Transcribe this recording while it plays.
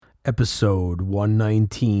Episode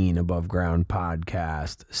 119 Above Ground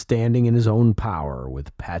Podcast, Standing in His Own Power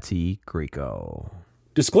with Patsy Grieco.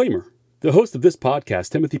 Disclaimer. The hosts of this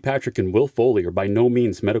podcast, Timothy Patrick and Will Foley, are by no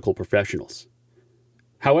means medical professionals.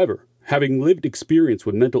 However, having lived experience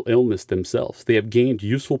with mental illness themselves, they have gained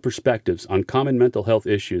useful perspectives on common mental health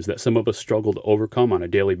issues that some of us struggle to overcome on a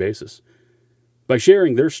daily basis. By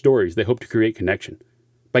sharing their stories, they hope to create connection.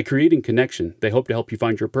 By creating connection, they hope to help you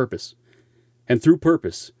find your purpose. And through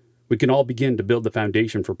purpose, we can all begin to build the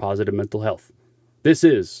foundation for positive mental health. This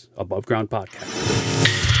is Above Ground Podcast.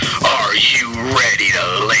 Are you ready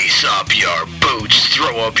to lace up your boots,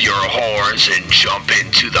 throw up your horns, and jump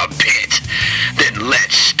into the pit? Then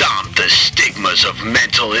let's stomp the stigmas of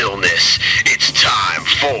mental illness. It's time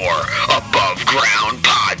for Above Ground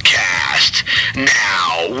Podcast.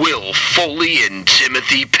 Now, Will Foley and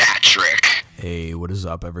Timothy Patrick. Hey, what is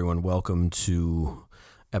up, everyone? Welcome to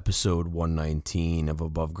episode 119 of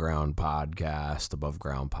Above Ground Podcast,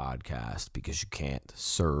 because you can't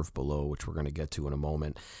serve below, which we're going to get to in a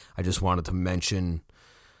moment. I just wanted to mention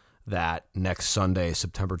that next Sunday,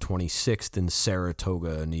 September 26th in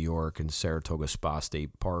Saratoga, New York, in Saratoga Spa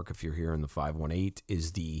State Park, if you're here in the 518,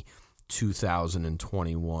 is the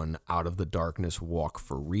 2021 Out of the Darkness Walk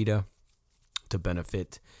for Rita to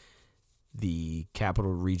benefit the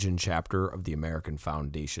Capital Region chapter of the American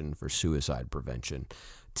Foundation for Suicide Prevention.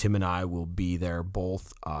 Tim and I will be there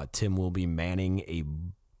both. Tim will be manning a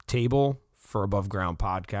table for Above Ground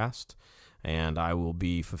Podcast, and I will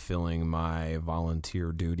be fulfilling my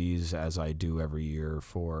volunteer duties as I do every year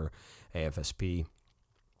for AFSP.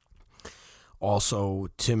 Also,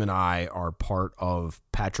 Tim and I are part of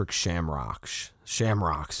Patrick Shamrocks,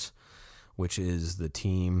 which is the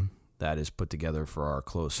team that is put together for our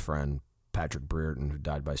close friend Patrick Brereton, who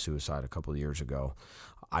died by suicide a couple of years ago.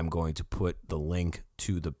 I'm going to put the link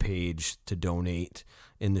to the page to donate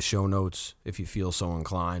in the show notes. If you feel so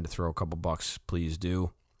inclined to throw a couple bucks, please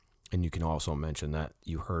do. And you can also mention that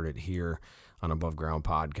you heard it here on Above Ground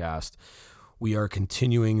Podcast. We are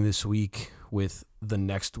continuing this week with the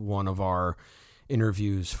next one of our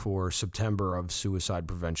interviews for September of Suicide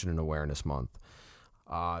Prevention and Awareness Month.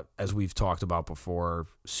 As we've talked about before,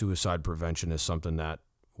 suicide prevention is something that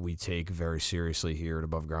we take very seriously here at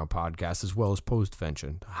Above Ground Podcast, as well as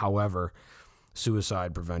post-vention. However,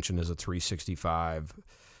 suicide prevention is a 365,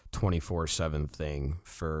 24/7 thing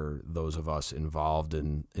for those of us involved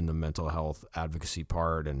in the mental health advocacy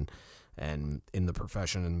part and in the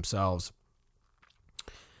profession themselves.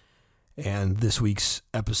 And this week's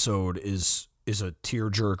episode is a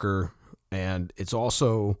tearjerker, and it's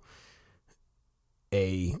also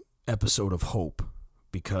a episode of hope.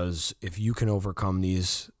 Because if you can overcome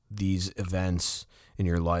these events in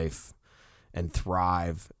your life and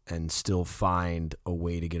thrive and still find a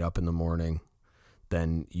way to get up in the morning,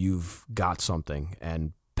 then you've got something.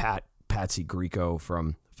 And Patsy Grieco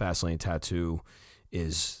from Fastlane Tattoo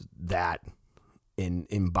is that,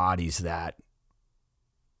 embodies that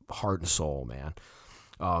heart and soul, man.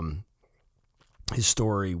 His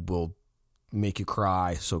story will make you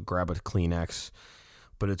cry, so grab a Kleenex.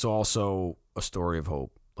 But it's also a story of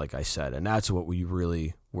hope, like I said. And that's what we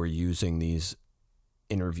really were using these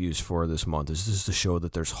interviews for this month, is just to show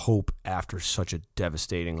that there's hope after such a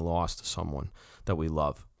devastating loss to someone that we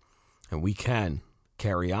love. And we can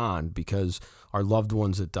carry on because our loved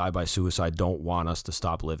ones that die by suicide don't want us to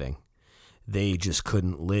stop living. They just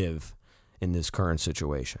couldn't live in this current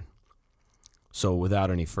situation. So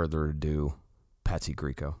without any further ado, Patsy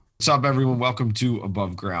Grieco. What's up, everyone? Welcome to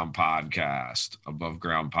Above Ground Podcast. Above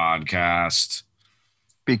Ground Podcast.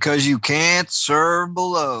 Because you can't serve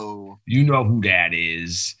below. You know who that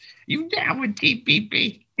is. You down with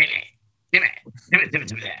DPP?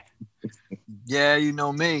 Yeah, you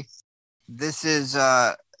know me. This is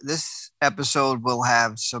this episode will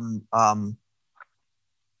have some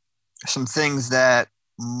things that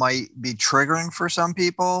might be triggering for some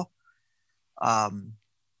people.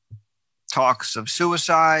 Talks of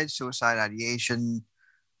suicide ideation.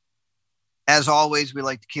 As always, we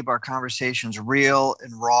like to keep our conversations real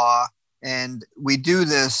and raw, and we do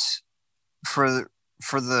this for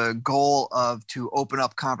the goal of to open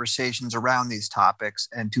up conversations around these topics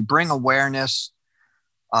and to bring awareness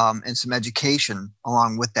and some education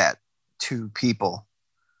along with that to people.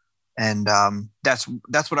 And that's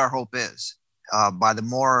what our hope is. By the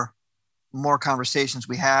more conversations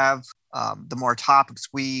we have, the more topics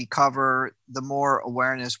we cover, the more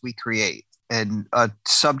awareness we create. And a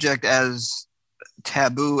subject as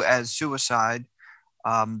taboo as suicide,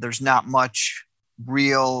 there's not much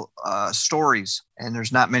real stories, and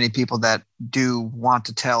there's not many people that do want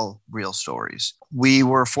to tell real stories. We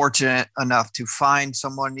were fortunate enough to find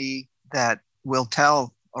somebody that will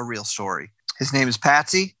tell a real story. His name is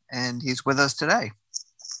Patsy, and he's with us today.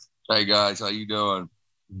 Hey guys, how you doing?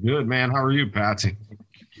 Good, man. How are you, Patsy?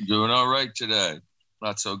 Doing all right today.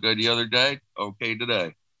 Not so good the other day. Okay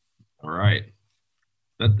today. All right.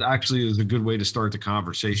 That actually is a good way to start the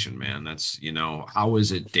conversation, man. That's, how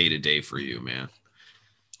is it day to day for you, man?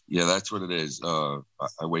 Yeah, that's what it is. I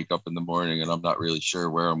wake up in the morning and I'm not really sure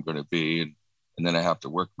where I'm going to be. And then I have to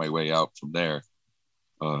work my way out from there.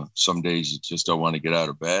 Some days you just don't want to get out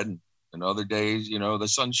of bed. And other days, the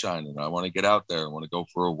sun's shining. I want to get out there. I want to go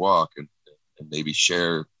for a walk and maybe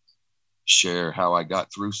share how I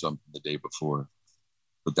got through something the day before.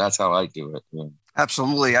 But that's how I do it. Yeah.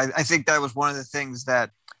 Absolutely. I think that was one of the things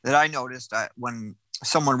that I noticed when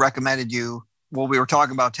someone recommended you. Well, we were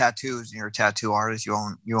talking about tattoos, and you're a tattoo artist. You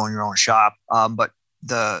own your own shop. But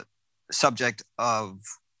the subject of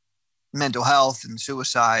mental health and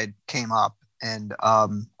suicide came up, and I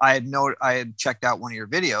had checked out one of your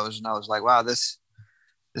videos, and I was like, wow, this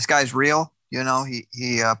guy's real.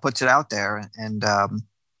 He puts it out there, and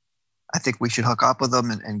I think we should hook up with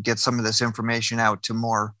him and get some of this information out to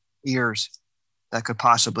more ears that could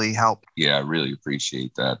possibly help. Yeah, I really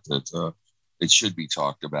appreciate that. That it should be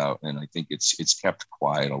talked about, and I think it's kept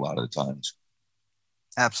quiet a lot of the times.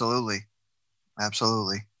 Absolutely. Because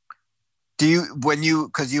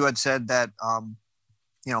you had said that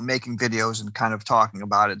making videos and kind of talking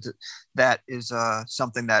about it, that is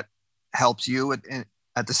something that helps you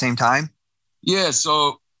at the same time. Yeah.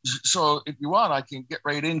 So if you want, I can get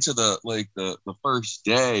right into the first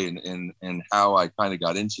day and how I kind of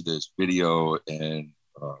got into this video and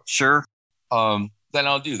sure. Then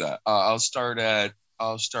I'll do that. I'll start at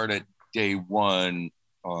day one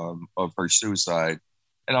of her suicide,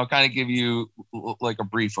 and I'll kind of give you like a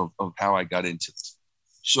brief of how I got into it.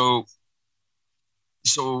 So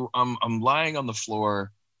I'm lying on the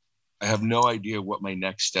floor. I have no idea what my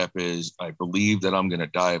next step is. I believe that I'm gonna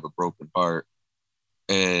die of a broken heart,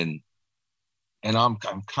 and I'm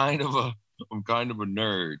kind of a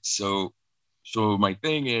nerd. So my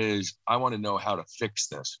thing is, I want to know how to fix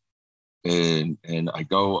this. And I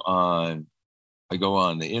go on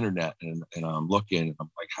the internet and I'm looking, and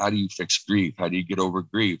I'm like, how do you fix grief? How do you get over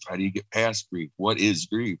grief? How do you get past grief? What is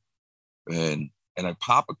grief? And I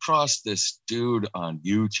pop across this dude on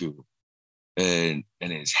YouTube, and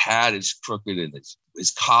his hat is crooked and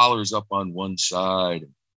his collar's up on one side.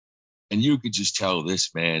 And you could just tell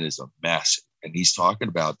this man is a mess. And he's talking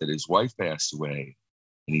about that his wife passed away.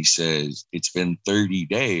 And he says, it's been 30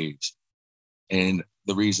 days. And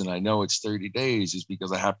the reason I know it's 30 days is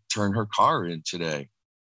because I have to turn her car in today.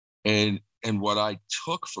 And what I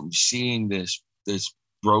took from seeing this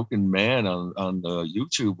broken man on the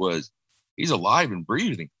YouTube was he's alive and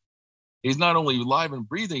breathing. He's not only alive and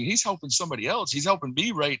breathing, he's helping somebody else. He's helping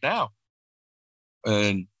me right now.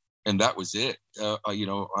 And that was it.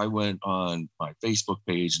 I went on my Facebook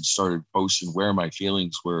page and started posting where my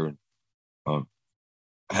feelings were. I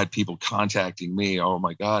had people contacting me. Oh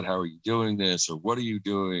my God, how are you doing this? Or what are you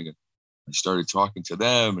doing? And I started talking to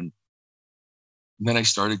them, and then I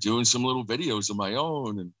started doing some little videos of my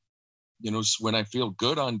own. And when I feel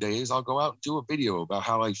good on days, I'll go out and do a video about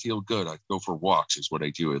how I feel good. I go for walks is what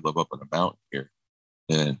I do. I live up on a mountain here,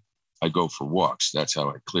 and I go for walks. That's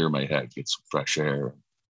how I clear my head, get some fresh air.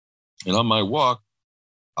 And on my walk,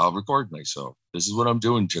 I'll record myself. This is what I'm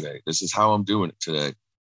doing today. This is how I'm doing it today.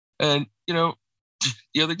 And,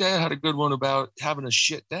 the other day I had a good one about having a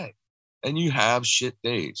shit day. And you have shit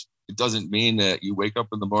days. It doesn't mean that you wake up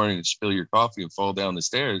in the morning and spill your coffee and fall down the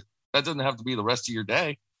stairs. That doesn't have to be the rest of your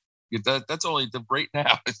day. That's only the right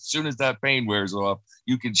now. As soon as that pain wears off,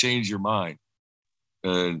 you can change your mind.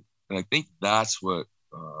 And I think that's what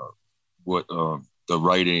the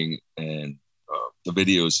writing and the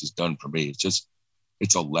videos has done for me.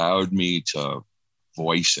 It's allowed me to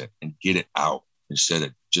voice it and get it out instead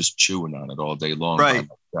of just chewing on it all day long by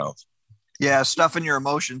myself. Yeah, stuffing your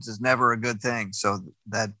emotions is never a good thing. So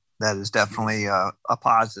that is definitely a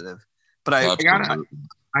positive. But I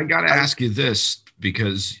gotta ask you this,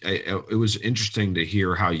 because it was interesting to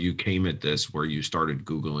hear how you came at this, where you started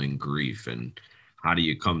Googling grief and how do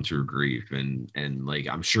you come through grief, and like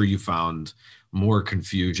I'm sure you found more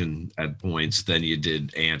confusion at points than you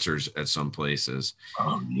did answers at some places.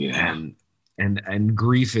 Oh yeah. And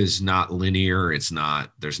grief is not linear. There's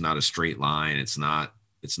not a straight line. It's not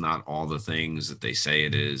all the things that they say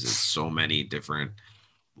it is. It's so many different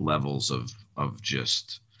levels of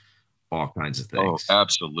just all kinds of things. Oh,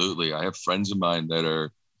 absolutely. I have friends of mine that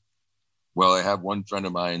are Well, I have one friend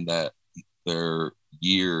of mine that their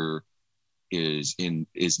year is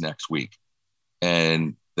next week,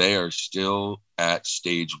 and they are still at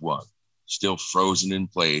stage 1, still frozen in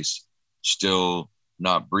place, still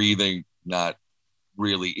not breathing, not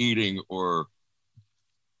really eating or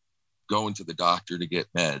going to the doctor to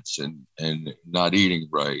get meds, and not eating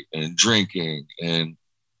right and drinking. And,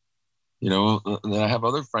 you know, and then I have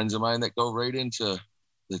other friends of mine that go right into,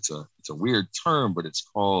 it's a weird term, but it's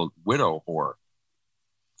called widow whore.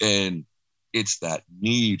 And it's that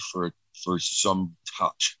need for some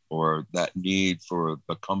touch, or that need for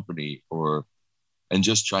the company, and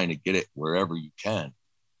just trying to get it wherever you can.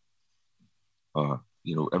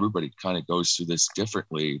 You know, everybody kind of goes through this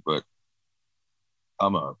differently, but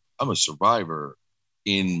I'm a survivor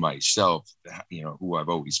in myself, you know, who I've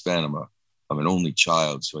always been. I'm an only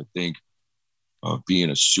child. So I think being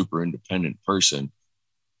a super independent person,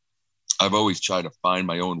 I've always tried to find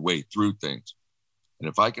my own way through things. And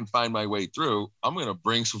if I can find my way through, I'm going to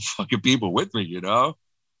bring some fucking people with me, you know?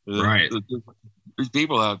 Right. There's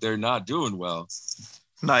people out there not doing well.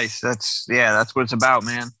 Nice. That's what it's about,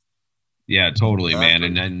 man. Yeah, totally, man.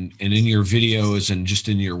 And in your videos and just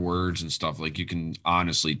in your words and stuff, like, you can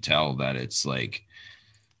honestly tell that it's like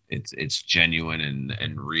it's genuine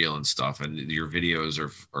and real and stuff. And your videos are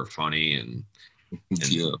funny and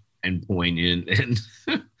poignant, and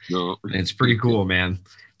it's pretty cool, man.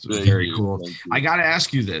 It's very cool. I got to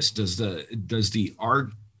ask you this: does the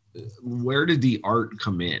art? Where did the art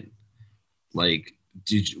come in? Like,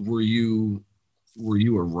 were you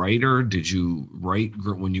a writer? Did you write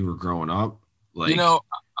when you were growing up? Like, you know,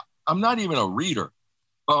 I'm not even a reader.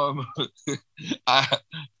 I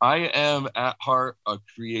am at heart a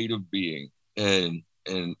creative being, and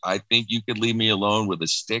I think you could leave me alone with a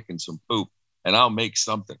stick and some poop, and I'll make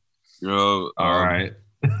something. You know. All right.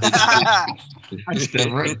 Poop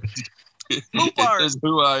art. It's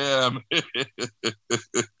who I am.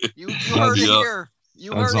 You heard it here.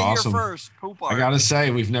 You heard it awesome. here first. Poop art. I gotta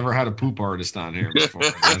say, we've never had a poop artist on here before.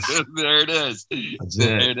 There it is.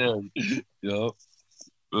 There it is. Yep.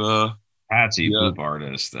 Patsy, poop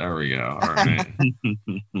artist. There we go. All right.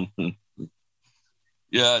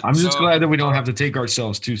 Yeah. I'm just glad that we don't have to take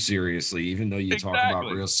ourselves too seriously, even though you talk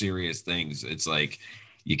about real serious things. It's like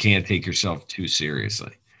you can't take yourself too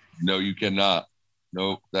seriously. No, you cannot.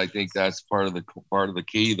 No, I think that's part of the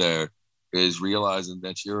key there, is realizing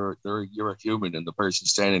that you're a human, and the person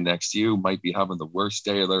standing next to you might be having the worst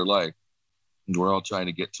day of their life, and we're all trying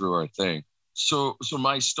to get through our thing. So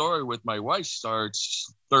my story with my wife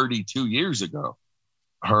starts 32 years ago.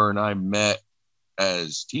 Her and I met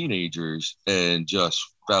as teenagers and just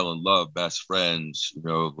fell in love, best friends, you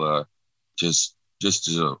know, just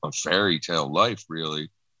as a fairy tale life,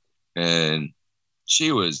 really. And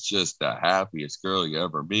she was just the happiest girl you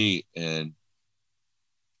ever meet. And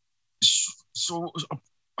so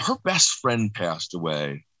her best friend passed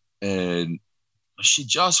away, and she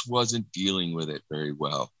just wasn't dealing with it very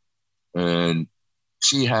well. And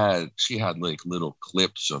she had like little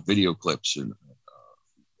clips of video clips and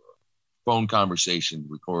phone conversation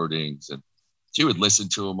recordings, and she would listen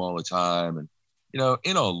to them all the time. And, you know,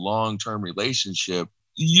 in a long-term relationship,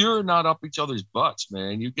 you're not up each other's butts,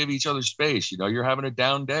 man. You give each other space. You know, you're having a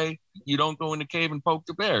down day, you don't go in the cave and poke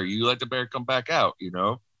the bear. You let the bear come back out, you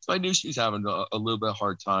know? So I knew she was having a little bit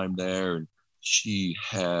hard time there. And she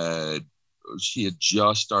had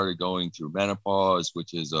just started going through menopause,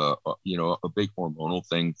 which is a big hormonal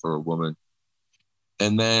thing for a woman.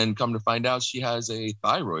 And then come to find out she has a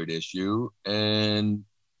thyroid issue, and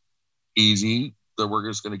we're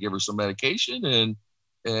just going to give her some medication,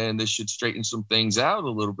 and this should straighten some things out, a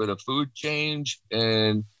little bit of food change.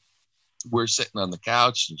 And we're sitting on the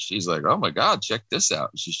couch, and she's like, "Oh my God, check this out."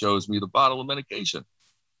 And she shows me the bottle of medication,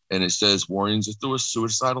 and it says warnings of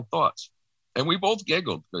suicidal thoughts. And we both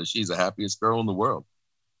giggled because she's the happiest girl in the world.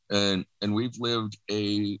 And we've lived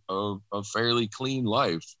a fairly clean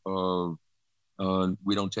life.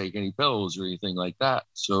 We don't take any pills or anything like that.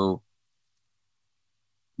 So,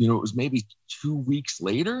 you know, it was maybe 2 weeks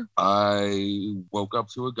later, I woke up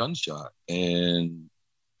to a gunshot and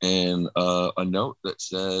a note that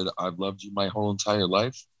said, "I've loved you my whole entire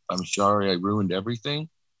life. I'm sorry I ruined everything.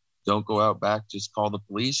 Don't go out back. Just call the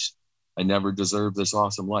police. I never deserved this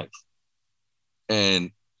awesome life."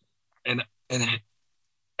 And I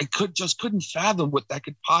couldn't fathom what that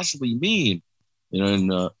could possibly mean. You know,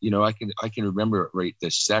 and you know, I can remember it right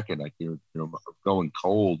this second. I can, you know, going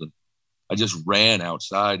cold, and I just ran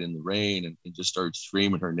outside in the rain and just started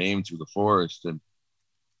screaming her name through the forest. And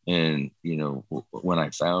you know, when I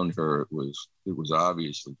found her, it was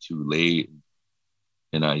obviously too late,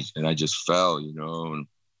 and I just fell, you know. And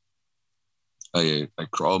I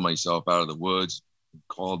crawled myself out of the woods,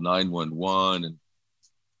 called 911,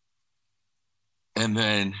 and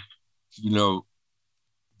then, you know,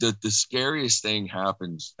 the scariest thing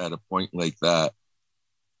happens at a point like that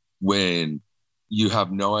when you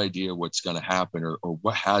have no idea what's going to happen or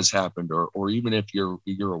what has happened, or even if you're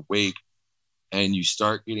awake and you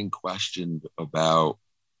start getting questioned about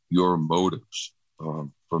your motives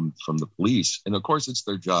from the police. And of course, it's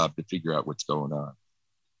their job to figure out what's going on.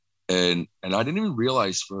 And I didn't even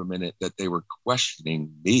realize for a minute that they were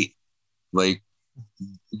questioning me, like,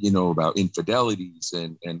 you know, about infidelities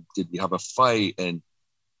and did we have a fight? And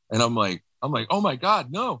I'm like, oh my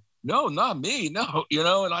God, no, not me, no, you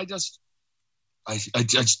know. And I just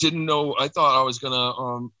didn't know. I thought I was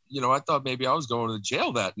gonna, you know, I thought maybe I was going to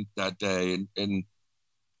jail that day,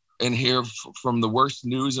 and hear from the worst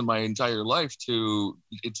news in my entire life to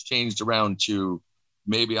it's changed around to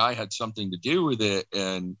maybe I had something to do with it.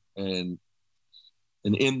 And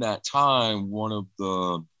in that time, one of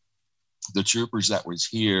the troopers that was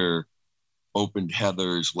here opened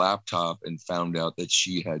Heather's laptop and found out that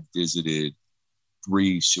she had visited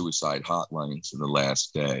 3 suicide hotlines in the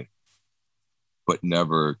last day, but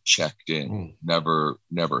never checked in, never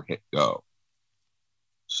hit go.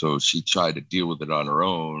 So she tried to deal with it on her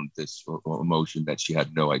own, this emotion that she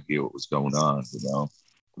had no idea what was going on, you know?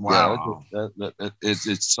 Wow. Yeah,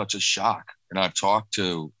 it's such a shock. And I've talked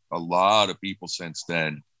to a lot of people since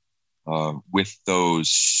then with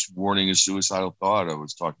those warning of suicidal thought. I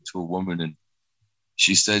was talking to a woman, and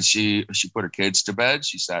she said she put her kids to bed.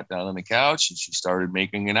 She sat down on the couch and she started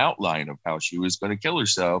making an outline of how she was going to kill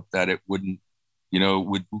herself, that it wouldn't, you know,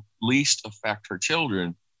 would least affect her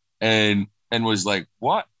children, and was like,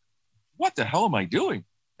 what the hell am I doing?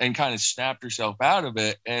 And kind of snapped herself out of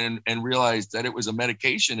it and realized that it was a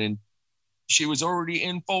medication, and she was already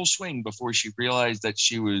in full swing before she realized that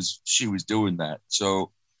she was doing that.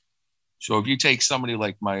 So if you take somebody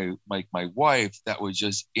like my wife that was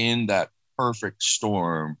just in that perfect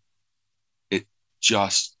storm, it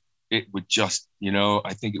would just, you know,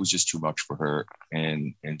 I think it was just too much for her,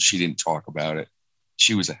 and she didn't talk about it.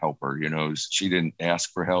 She was a helper, you know, she didn't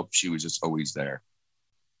ask for help. She was just always there.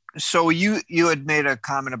 So you had made a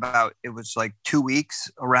comment about it was like 2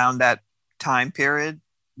 weeks around that time period.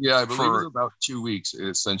 Yeah, I believe it was about 2 weeks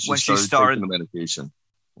since she started taking the medication.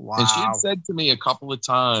 Wow. And she had said to me a couple of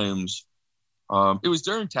times, it was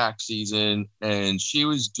during tax season, and she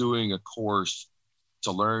was doing a course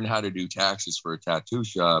to learn how to do taxes for a tattoo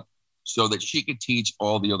shop so that she could teach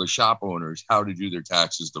all the other shop owners how to do their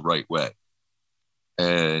taxes the right way.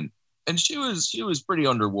 And she was pretty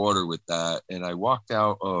underwater with that. And I walked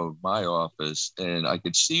out of my office and I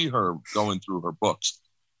could see her going through her books,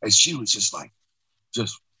 and she was just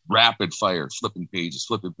rapid fire, flipping pages.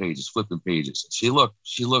 She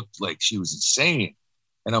looked like she was insane.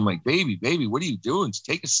 And I'm like, baby, what are you doing?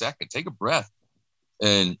 Take a second, take a breath.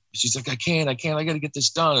 And she's like, I can't, I got to get this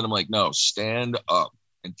done. And I'm like, no, stand up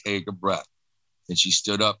and take a breath. And she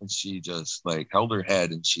stood up and she just like held her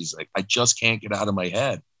head, and she's like, I just can't get out of my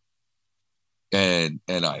head. And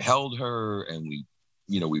I held her, and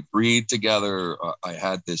we breathed together. I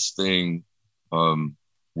had this thing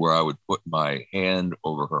where I would put my hand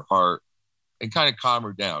over her heart and kind of calm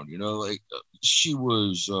her down. You know, like she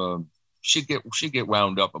was, she'd get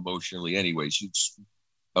wound up emotionally anyway. She's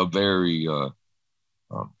a very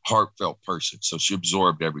heartfelt person, so she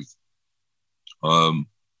absorbed everything.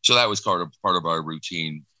 So that was part of our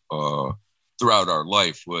routine throughout our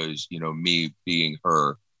life, was, you know, me being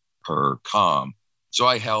her calm. So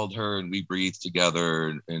I held her and we breathed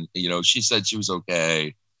together, and you know, she said she was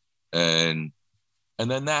okay. And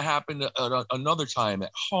then that happened another time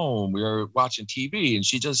at home. We were watching TV, and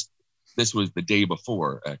this was the day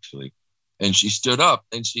before actually. And she stood up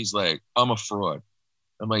and she's like, I'm a fraud.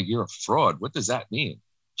 I'm like, you're a fraud? What does that mean?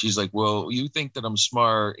 She's like, well, you think that I'm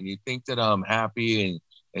smart, and you think that I'm happy,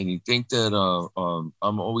 and you think that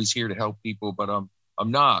I'm always here to help people, but I'm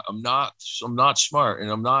not smart, and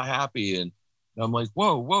I'm not happy. And I'm like,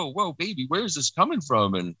 whoa, baby, where's this coming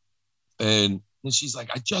from? And she's like,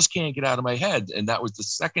 I just can't get out of my head. And that was the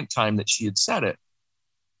second time that she had said it.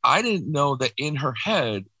 I didn't know that in her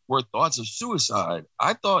head were thoughts of suicide.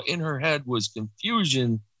 I thought in her head was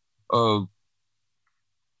confusion of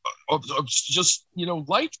just, you know,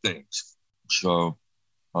 life things. So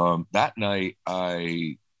that night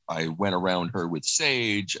I went around her with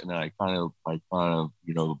sage, and I kind of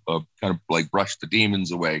you know, kind of like brushed the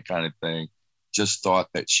demons away, kind of thing. Just thought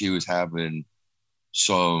that she was having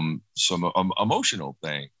some emotional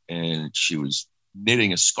thing, and she was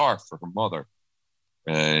knitting a scarf for her mother,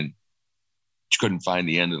 and couldn't find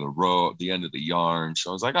the end of the rope, the end of the yarn. So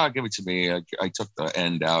I was like, "Oh, give it to me." I took the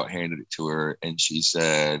end out, handed it to her, and she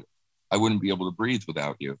said, "I wouldn't be able to breathe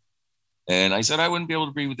without you." And I said, "I wouldn't be able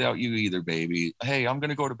to breathe without you either, baby. Hey, I'm going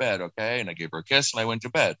to go to bed, okay?" And I gave her a kiss, and I went to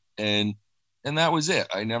bed. And that was it.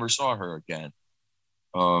 I never saw her again.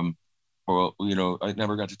 Or, you know, I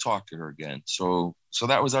never got to talk to her again. So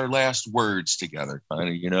that was our last words together, kind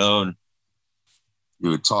of, you know. And we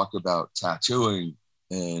would talk about tattooing,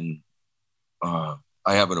 and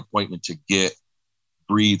I have an appointment to get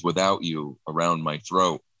Breathe Without You around my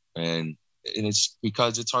throat. And it's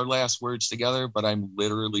because it's our last words together, but I'm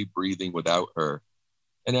literally breathing without her.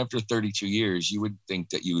 And after 32 years, you would think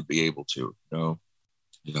that you would be able to, you know?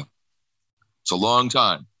 Yeah. It's a long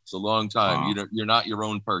time. It's a long time. Wow. You're not your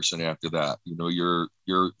own person after that. You know, you're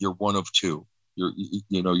one of two.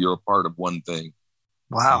 You're a part of one thing.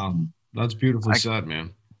 Wow. That's beautifully said,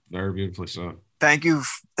 man. Very beautifully said. Thank you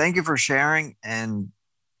for sharing, and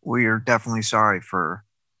we are definitely sorry for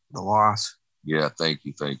the loss. Yeah, thank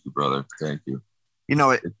you, brother. Thank you. You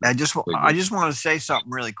know, I just want to say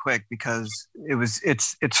something really quick, because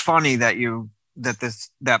it's funny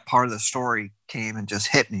that part of the story came and just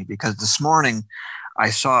hit me, because this morning I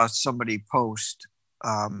saw somebody post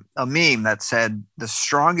a meme that said, "The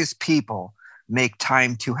strongest people make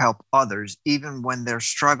time to help others even when they're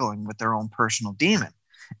struggling with their own personal demon."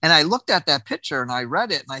 And I looked at that picture and I read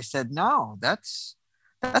it and I said, "No, that's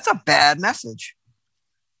a bad message."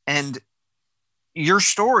 And your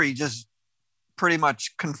story just pretty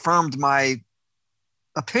much confirmed my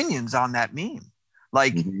opinions on that meme.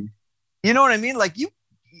 Like, you know what I mean? Like, you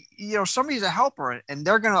know, somebody's a helper and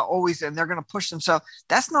they're going to push themselves.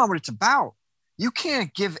 That's not what it's about. You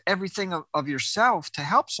can't give everything of yourself to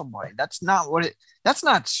help somebody. That's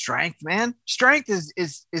not strength, man. Strength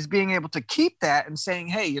is being able to keep that and saying,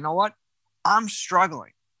 "Hey, you know what? I'm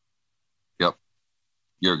struggling." Yep.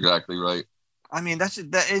 You're exactly right. I mean,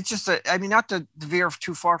 it's just not to veer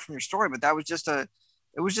too far from your story, but it was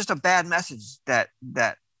just a bad message that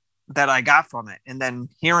I got from it. And then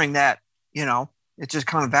hearing that, you know, it just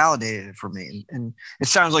kind of validated it for me. And it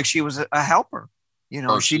sounds like she was a helper. You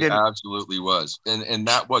know, she absolutely was. And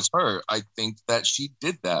that was her. I think that she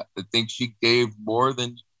did that. I think she gave more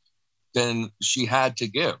than she had to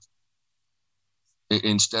give,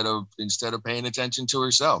 instead of paying attention to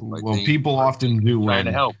herself. Well, people often do trying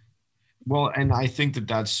to help. Well, and I think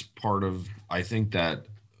that's part of, I think that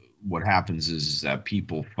what happens is that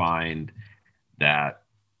people find that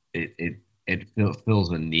it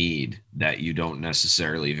fills a need that you don't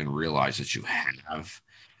necessarily even realize that you have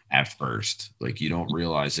at first. Like, you don't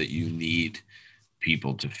realize that you need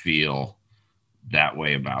people to feel that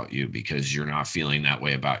way about you because you're not feeling that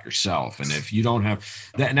way about yourself. And if you don't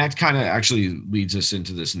have that, and that kind of actually leads us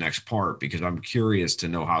into this next part, because I'm curious to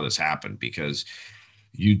know how this happened, because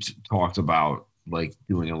you talked about like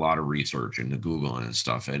doing a lot of research into Googling and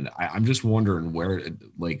stuff. And I'm just wondering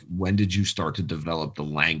when did you start to develop the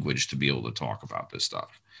language to be able to talk about this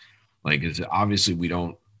stuff? Like, obviously we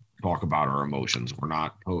don't talk about our emotions. We're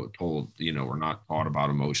not told, you know, we're not taught about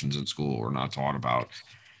emotions in school. We're not taught about,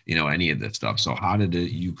 you know, any of this stuff. So how did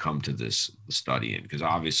you come to this studying? Because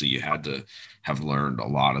obviously you had to have learned a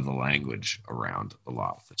lot of the language around a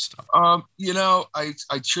lot of this stuff. You know, I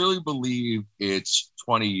truly believe it's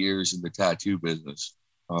 20 years in the tattoo business.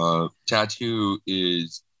 Tattoo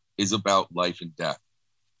is about life and death.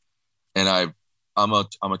 And I'm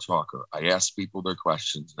a talker. I ask people their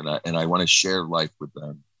questions, and I want to share life with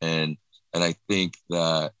them. And I think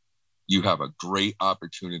that you have a great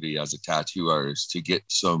opportunity as a tattoo artist to get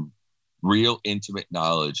some real intimate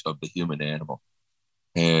knowledge of the human animal.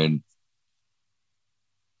 And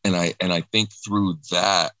I think through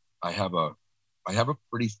that, I have a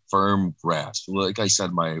pretty firm grasp. Like I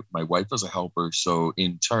said, my wife was a helper. So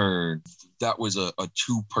in turn, that was a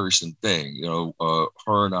two-person thing. You know,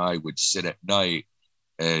 her and I would sit at night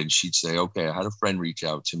and she'd say, "Okay, I had a friend reach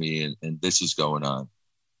out to me and this is going on."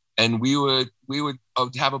 And we would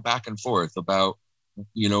have a back and forth about,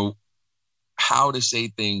 you know, how to say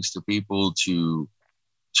things to people to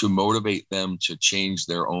motivate them to change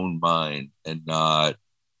their own mind and not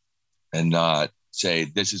say,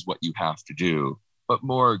 "This is what you have to do," but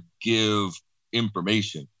more give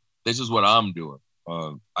information. This is what I'm doing.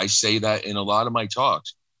 I say that in a lot of my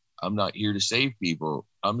talks. I'm not here to save people.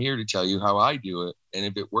 I'm here to tell you how I do it. And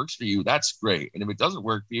if it works for you, that's great. And if it doesn't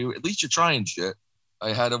work for you, at least you're trying shit.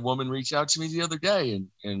 I had a woman reach out to me the other day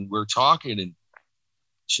and we're talking, and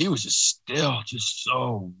she was just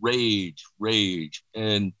so rage.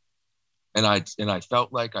 And I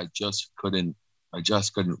felt like I just couldn't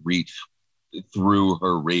reach through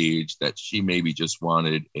her rage, that she maybe just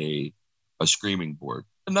wanted a a screaming board,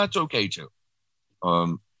 and that's okay too.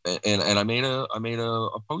 And I made a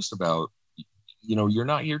post about, you're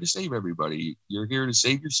not here to save everybody. You're here to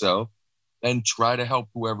save yourself and try to help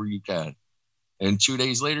whoever you can. And 2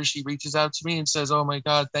 days later, she reaches out to me and says, "Oh my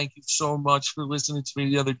God, thank you so much for listening to me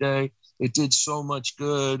the other day. It did so much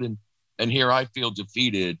good." And here I feel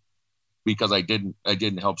defeated because I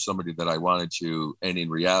didn't help somebody that I wanted to. And in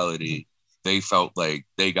reality, they felt like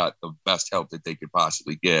they got the best help that they could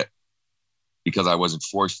possibly get because I wasn't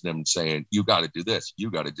forcing them, saying, "You got to do this. You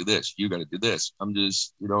got to do this. You got to do this." I'm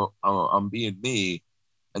just, I'm being me,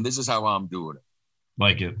 and this is how I'm doing it.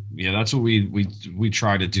 Like it. Yeah, that's what we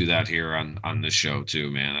try to do that here on this show too,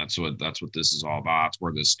 man. That's what this is all about. That's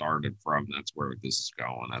where this started from. That's where this is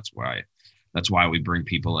going. That's why we bring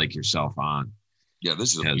people like yourself on. Yeah,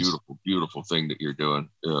 this is a beautiful, beautiful thing that you're doing.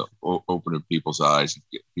 Opening people's eyes and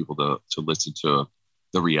get people to listen to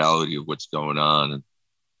the reality of what's going on,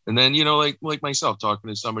 and then like myself talking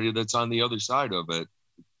to somebody that's on the other side of it,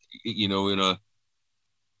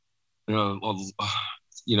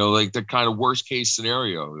 like the kind of worst case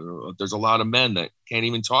scenario. There's a lot of men that can't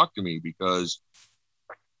even talk to me because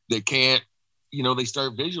they can't, they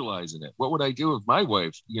start visualizing it. What would I do if my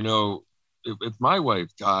wife, if my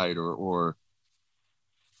wife died, or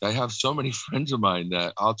I have so many friends of mine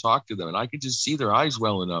that I'll talk to them and I can just see their eyes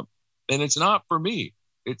welling up, and it's not for me.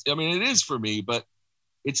 It is for me, but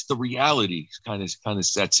it's the reality kind of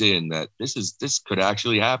sets in that this could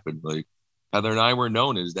actually happen. Like, Heather and I were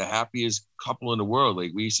known as the happiest couple in the world.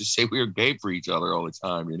 Like, we used to say we were gay for each other all the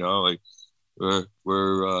time, like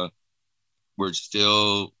we're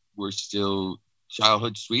still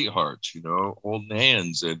childhood sweethearts, holding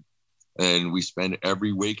hands, and we spend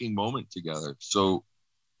every waking moment together. So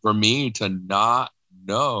for me to not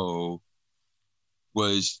know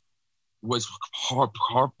was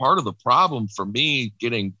part of the problem for me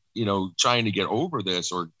getting, trying to get over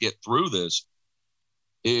this or get through this,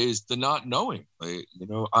 is the not knowing.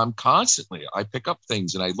 I'm constantly, I pick up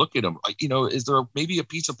things and I look at them. Is there maybe a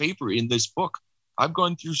piece of paper in this book? I've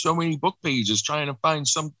gone through so many book pages trying to find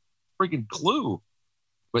some freaking clue,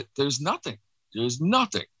 but there's nothing. There's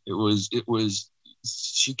nothing. It was,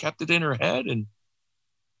 she kept it in her head and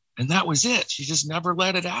that was it. She just never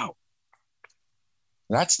let it out.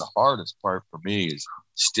 That's the hardest part for me is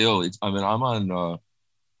still, I'm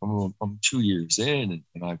 2 years in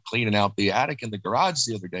and I'm cleaning out the attic and the garage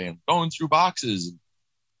the other day. I'm going through boxes. And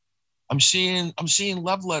I'm seeing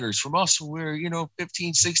love letters from us when we're,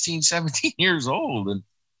 15, 16, 17 years old. And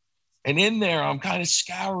in there, I'm kind of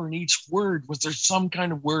scouring each word. Was there some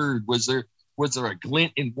kind of word? Was there a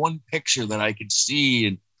glint in one picture that I could see?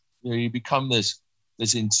 And, you become this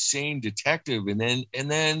insane detective. And then,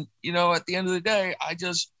 at the end of the day, I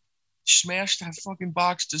just smashed that fucking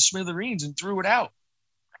box to smithereens and threw it out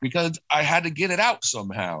because I had to get it out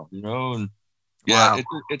somehow, and yeah, wow.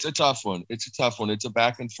 It's a tough one. It's a tough one. It's a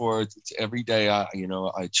back and forth. It's every day. I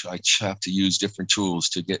have to use different tools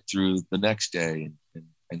to get through the next day,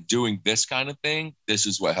 and doing this kind of thing. This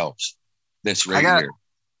is what helps. This right here.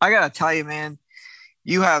 I gotta tell you, man,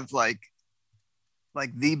 you have like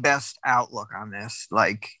the best outlook on this.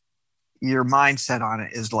 Like, your mindset on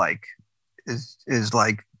it is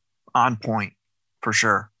like on point for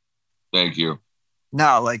sure. Thank you.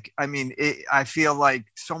 No, I feel like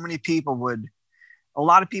a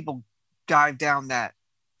lot of people dive down that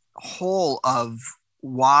hole of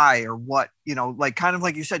why or what, kind of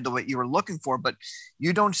like you said, the way you were looking for, but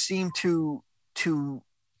you don't seem to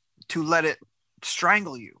let it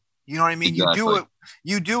strangle you. You know what I mean? Exactly.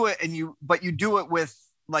 You do it but you do it with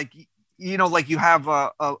like you have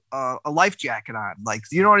a life jacket on, like,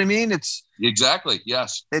 you know what I mean? It's exactly.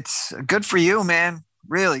 Yes. It's good for you, man.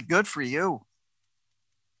 Really good for you.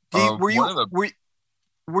 Were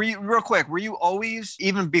you real quick? Were you always,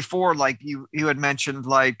 even before, like you had mentioned,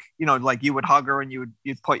 like, like you would hug her and you'd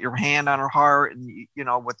put your hand on her heart and,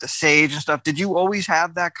 with the sage and stuff. Did you always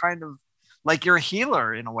have that kind of, like, you're a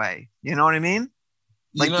healer in a way? You know what I mean?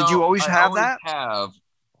 Like, did you always have that? I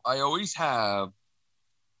always have,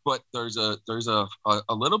 but there's a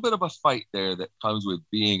little bit of a fight there that comes with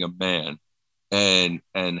being a man and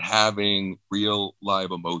having real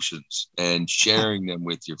live emotions and sharing them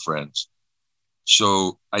with your friends.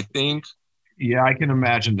 So I think, yeah, I can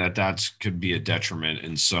imagine that could be a detriment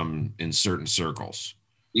in certain circles.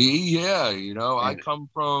 Yeah, I come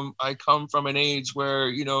from an age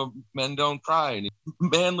where, men don't cry,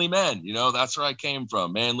 manly men, that's where I came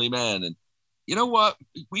from, manly men. And you know what?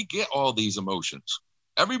 We get all these emotions.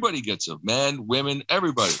 Everybody gets them, men, women,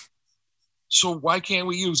 everybody. So why can't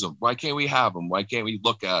we use them? Why can't we have them? Why can't we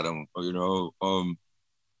look at them?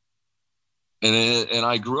 And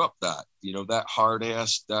I grew up that, that hard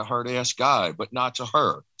ass guy, but not to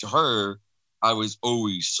her. To her, I was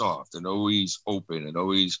always soft and always open and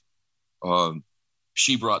always,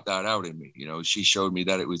 she brought that out in me. She showed me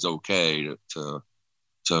that it was okay to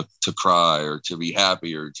cry or to be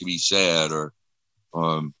happy or to be sad or,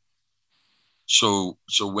 so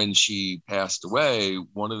when she passed away,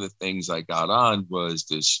 one of the things I got on was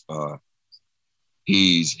this,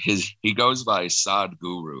 he goes by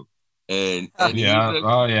Sadhguru. And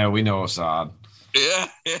yeah, we know Assad. Yeah.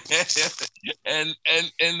 and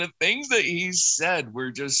the things that he said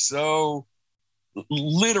were just so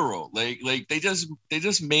literal. Like they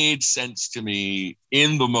just made sense to me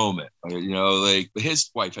in the moment. Like his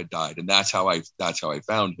wife had died, and that's how I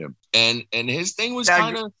found him. And his thing was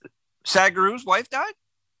kind of Sadhguru's wife died?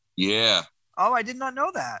 Yeah. Oh, I did not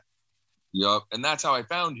know that. Yep. And that's how I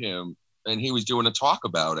found him. And he was doing a talk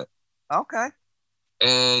about it. Okay.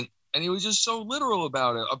 And he was just so literal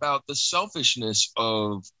about it, about the selfishness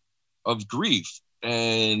of grief.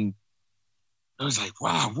 And I was like,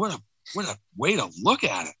 wow, what a way to look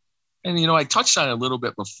at it. And, I touched on it a little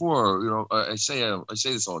bit before. I say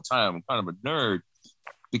this all the time. I'm kind of a nerd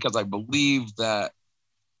because I believe that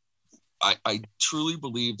I truly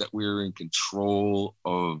believe that we're in control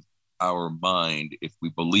of our mind if we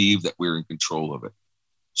believe that we're in control of it.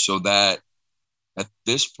 So that at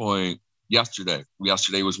this point, yesterday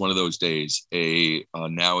was one of those days.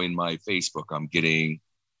 Now in my Facebook, I'm getting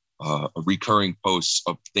a recurring posts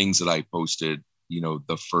of things that I posted,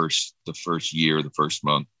 the first year, the first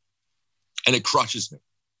month, and it crushes me,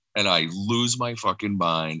 and I lose my fucking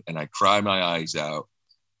mind, and I cry my eyes out,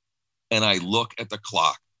 and I look at the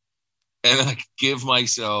clock, and I give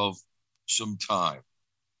myself some time.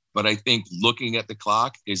 But I think looking at the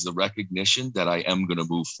clock is the recognition that I am going to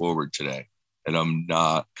move forward today, and I'm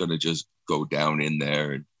not going to just go down in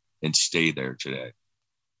there and stay there today.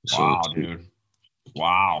 Wow, dude.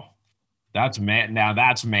 Wow. That's man. Now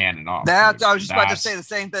that's man enough. I was just about to say the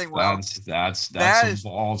same thing. Well, that's some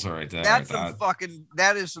balls right there.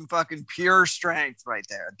 That is some fucking pure strength right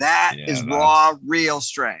there. That is raw, real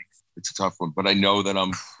strength. It's a tough one, but I know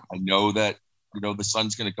that the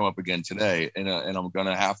sun's going to come up again today, and I'm going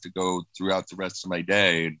to have to go throughout the rest of my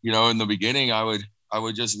day. In the beginning, I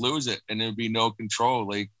would just lose it, and there'd be no control.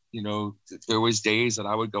 Like, there was days that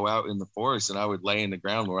I would go out in the forest and I would lay in the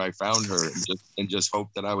ground where I found her and just hope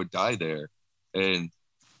that I would die there. And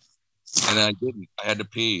I didn't. I had to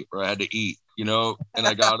pee or I had to eat, and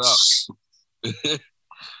I got up.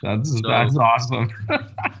 That's awesome.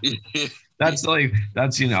 That's life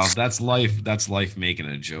making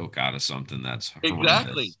a joke out of something that's horrendous.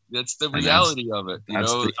 Exactly. That's the reality of it.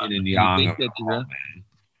 That's the yin and yang of it all, man.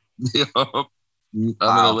 I'm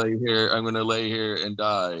gonna lay here and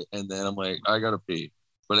die, and then I'm like, I gotta pee.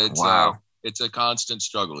 But it's a constant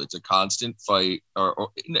struggle. It's a constant fight, or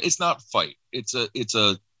it's not fight. It's a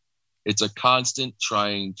constant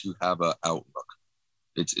trying to have an outlook.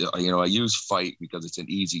 It's I use fight because it's an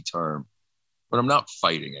easy term, but I'm not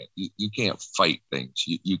fighting it. You can't fight things.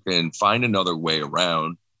 You can find another way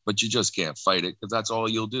around, but you just can't fight it because that's all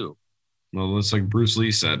you'll do. Well, it's like Bruce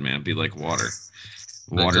Lee said, man. Be like water.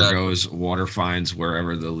 Water finds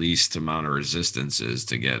wherever the least amount of resistance is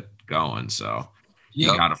to get going. So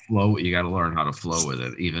you gotta flow. You gotta learn how to flow with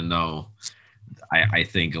it. Even though I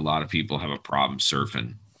think a lot of people have a problem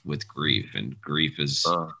surfing with grief, and grief is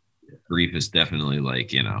definitely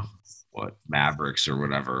like, what Mavericks or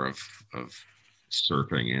whatever of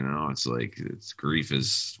surfing. It's like grief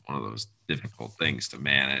is one of those difficult things to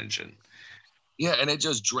manage, and it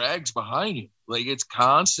just drags behind you. Like it's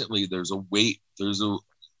constantly, there's a weight,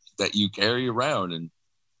 that you carry around, and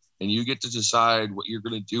you get to decide what you're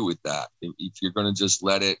going to do with that. If you're going to just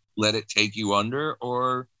let it take you under,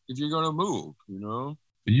 or if you're going to move,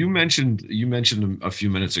 You mentioned a few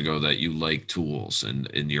minutes ago that you like tools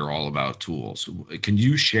and you're all about tools. Can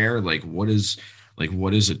you share what is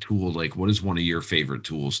a tool? Like, what is one of your favorite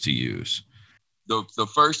tools to use? The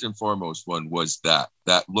first and foremost one was that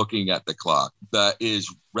looking at the clock, that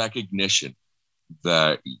is recognition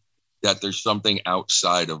that there's something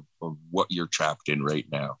outside of what you're trapped in right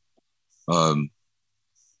now.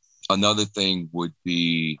 Another thing would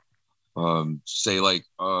be, say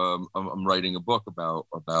I'm writing a book about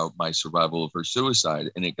my survival of her suicide,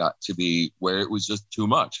 and it got to be where it was just too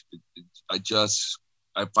much. I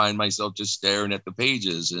find myself just staring at the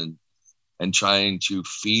pages and trying to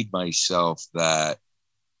feed myself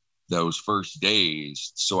those first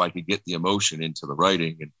days so I could get the emotion into the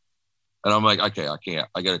writing. And I'm like, okay, I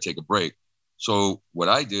got to take a break. So what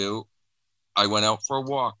I do, I went out for a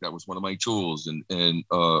walk. That was one of my tools,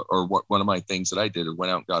 one of my things that I did. I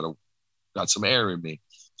went out and got got some air in me.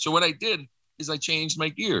 So what I did is I changed my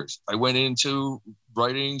gears. I went into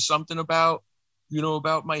writing something about,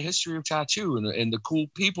 about my history of tattoo and the cool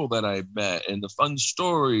people that I met and the fun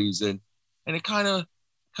stories. And it kind of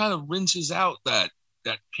rinses out that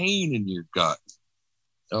pain in your gut.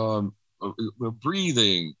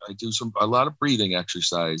 Breathing. I do a lot of breathing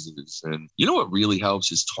exercises. And what really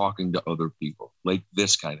helps is talking to other people, like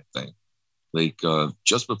this kind of thing. Like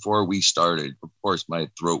just before we started, of course, my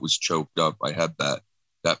throat was choked up. I had that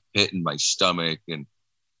pit in my stomach and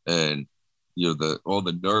all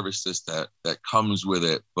the nervousness that comes with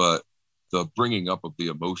it, but the bringing up of the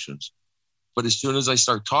emotions. But as soon as I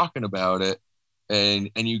start talking about it and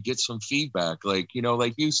you get some feedback, like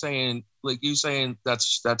you saying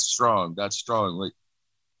that's strong. Like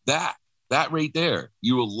that right there,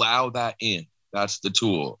 you allow that in. That's the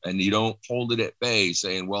tool. And you don't hold it at bay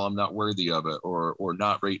saying, well, I'm not worthy of it or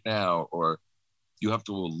not right now, or you have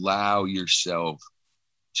to allow yourself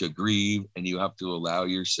to grieve and you have to allow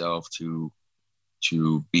yourself to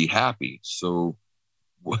be happy. So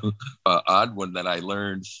odd one that I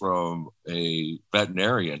learned from a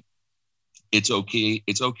veterinarian, it's okay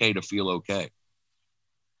to feel okay.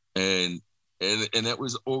 And it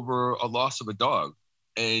was over a loss of a dog.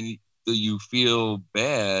 And you feel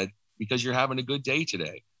bad because you're having a good day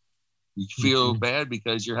today. You feel bad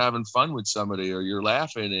because you're having fun with somebody or you're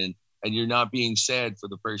laughing and you're not being sad for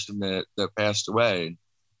the person that passed away.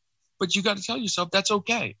 But you got to tell yourself that's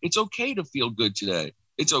okay. It's okay to feel good today.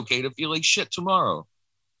 It's okay to feel like shit tomorrow.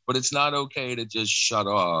 But it's not okay to just shut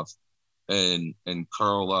off and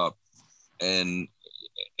curl up and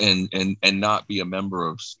not be a member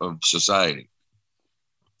of society.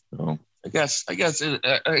 So I guess in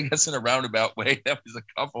a roundabout way, that was a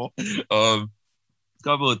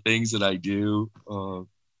couple of things that I do.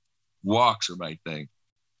 Walks are my thing.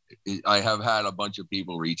 I have had a bunch of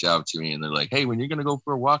people reach out to me and they're like, hey, when you're going to go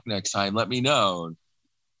for a walk next time, let me know.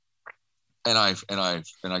 And I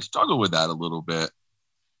struggle with that a little bit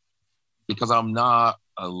because I'm not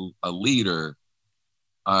a leader.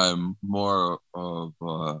 I'm more of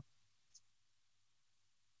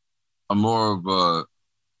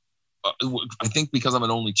I think because I'm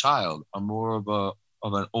an only child, I'm more of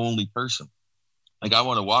an only person. Like I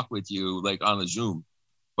want to walk with you like on a Zoom,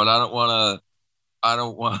 but I don't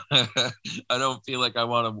feel like I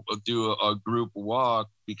want to do a group walk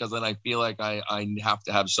because then I feel like I have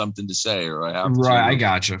to have something to say or I have to I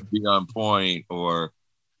gotcha. Be on point or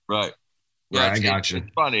right. Yeah, right, I gotcha.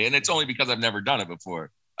 It's funny. And it's only because I've never done it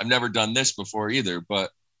before. I've never done this before either,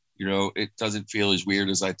 but it doesn't feel as weird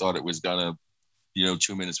as I thought it was gonna, 2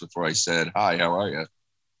 minutes before I said, hi, how are you?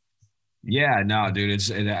 Yeah, no,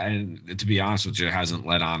 dude, and to be honest with you, it hasn't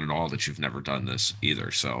let on at all that you've never done this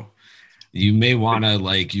either. So you may want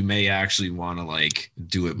to actually want to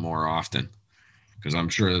do it more often because I'm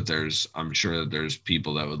sure that there's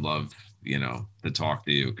people that would love, to talk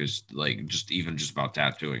to you because just about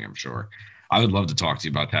tattooing, I'm sure. I would love to talk to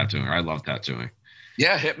you about tattooing. I love tattooing.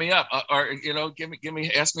 Yeah, hit me up or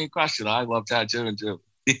ask me a question. I love tattooing too.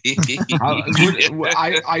 I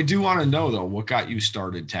do want to know though, what got you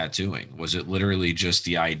started tattooing? Was it literally just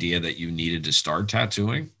the idea that you needed to start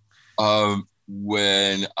tattooing?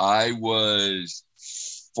 When I was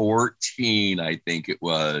 14, I think it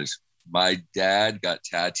was, my dad got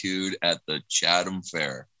tattooed at the Chatham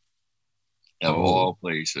Fair of all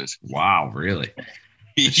places. Wow, really?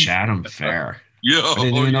 The Chatham Fair. Yeah, I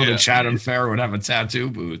didn't even know the Chatham Fair would have a tattoo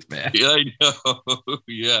booth, man. Yeah, I know.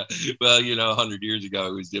 Yeah. Well, 100 years ago,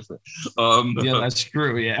 it was different. Yeah, that's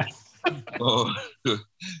true. Yeah.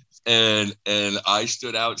 And I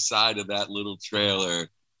stood outside of that little trailer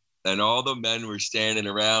and all the men were standing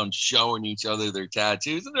around showing each other their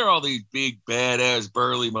tattoos. And they're all these big, badass,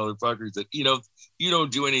 burly motherfuckers that, you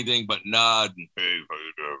don't do anything but nod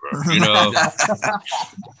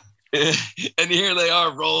and, and here they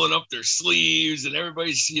are rolling up their sleeves and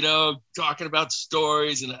everybody's, talking about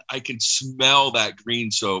stories. And I can smell that green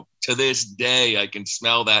soap. To this day, I can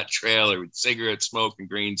smell that trailer with cigarette smoke and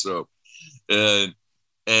green soap. And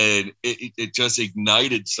it just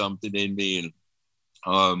ignited something in me.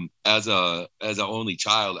 And as an only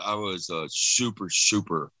child, I was a super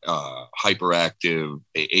hyperactive,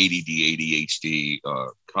 ADD, ADHD,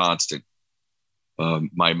 constant.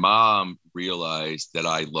 My mom realized that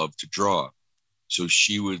I loved to draw, so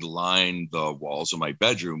she would line the walls of my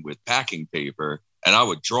bedroom with packing paper, and I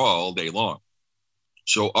would draw all day long.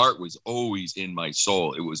 So art was always in my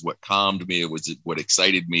soul. It was what calmed me. It was what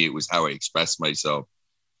excited me. It was how I expressed myself.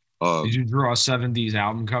 Did you draw 70s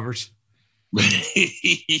album covers?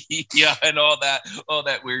 Yeah, and all that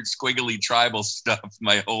weird squiggly tribal stuff.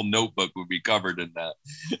 My whole notebook would be covered in that,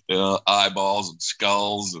 eyeballs and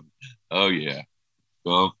skulls, and oh yeah.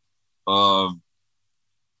 Well,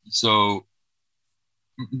 so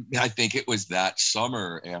I think it was that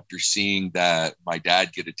summer after seeing that my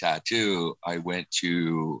dad get a tattoo, I went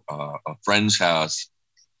to a friend's house,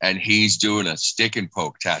 and he's doing a stick and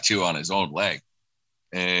poke tattoo on his own leg,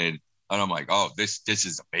 and I'm like, oh, this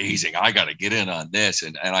is amazing. I got to get in on this.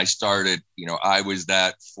 And I started, I was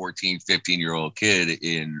that 14, 15-year-old kid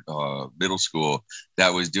in middle school that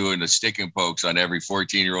was doing the stick and pokes on every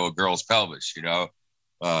 14-year-old girl's pelvis.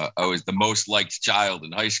 I was the most liked child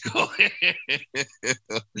in high school.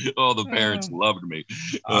 All the parents loved me.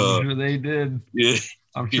 I'm sure they did. Yeah.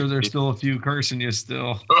 I'm sure there's still a few cursing you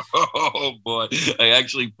still. Oh boy. I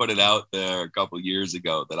actually put it out there a couple years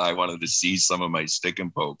ago that I wanted to see some of my stick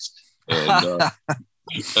and pokes. And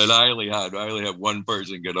I only had one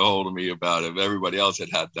person get a hold of me about it. Everybody else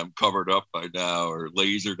had them covered up by now or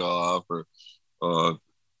lasered off or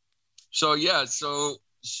so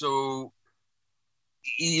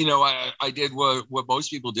I did what most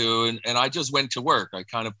people do, and I just went to work. I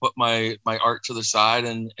kind of put my art to the side,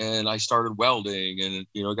 and I started welding, and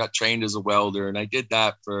got trained as a welder, and I did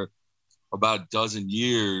that for about a dozen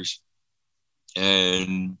years,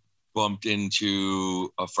 and bumped into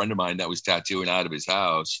a friend of mine that was tattooing out of his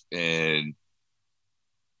house, and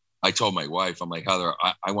I told my wife, I'm like, Heather,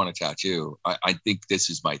 I want a tattoo. I think this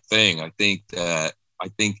is my thing. I think that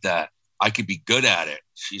I could be good at it.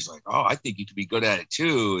 She's like, oh, I think you could be good at it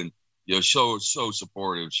too. And so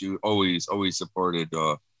supportive. She always supported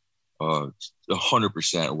 100%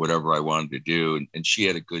 of whatever I wanted to do. And she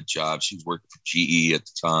had a good job. She was working for GE at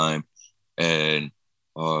the time. And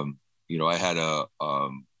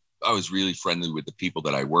I was really friendly with the people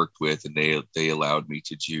that I worked with, and they allowed me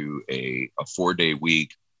to do a 4-day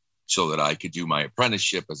week so that I could do my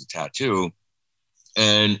apprenticeship as a tattoo.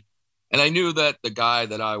 And I knew that the guy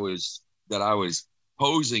that I was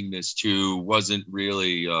posing this to wasn't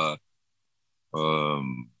really I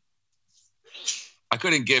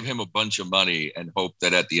couldn't give him a bunch of money and hope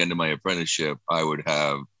that at the end of my apprenticeship I would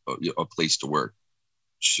have a place to work.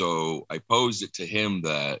 So I posed it to him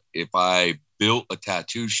that if I built a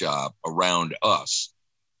tattoo shop around us,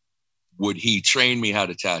 would he train me how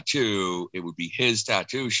to tattoo? It would be his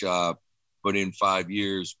tattoo shop, but in 5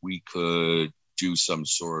 years we could do some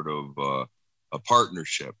sort of a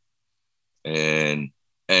partnership. And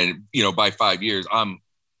by 5 years, I'm,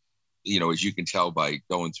 as you can tell by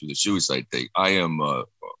going through the suicide thing, I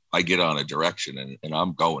get on a direction and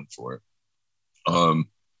I'm going for it.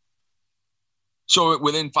 So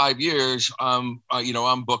within 5 years, I'm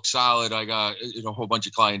booked solid. I got a whole bunch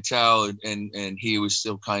of clientele, and he was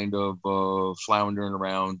still kind of floundering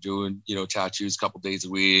around doing tattoos a couple days a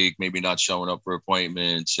week, maybe not showing up for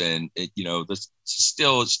appointments, and this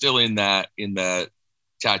still in that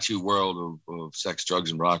tattoo world of sex,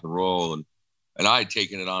 drugs, and rock and roll, and I had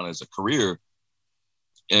taken it on as a career,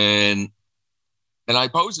 and I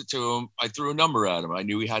posed it to him. I threw a number at him. I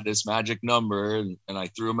knew he had this magic number, and I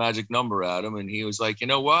threw a magic number at him. And he was like, you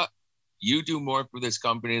know what? You do more for this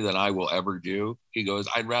company than I will ever do. He goes,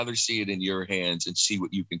 I'd rather see it in your hands and see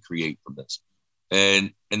what you can create from this.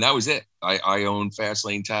 And that was it. I owned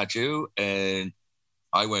Fastlane Tattoo, and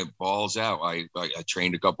I went balls out. I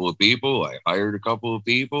trained a couple of people. I hired a couple of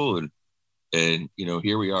people, and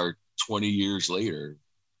here we are 20 years later.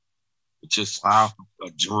 It's just a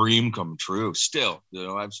dream come true. Still,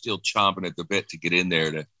 I'm still chomping at the bit to get in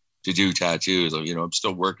there to do tattoos. I'm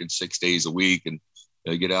still working 6 days a week, and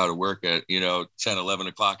I get out of work at 10, 11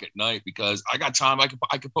 o'clock at night because I got time. I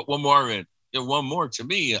could put one more in. One more to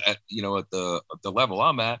me at the level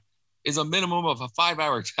I'm at is a minimum of a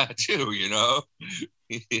 5-hour tattoo.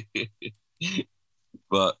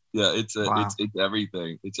 But yeah, it's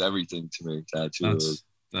everything. It's everything to me. Tattoo.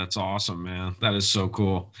 That's awesome, man. That is so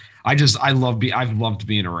cool. I've loved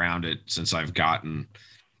being around it since I've gotten.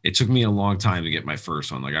 It took me a long time to get my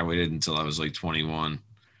first one. Like I waited until I was like 21.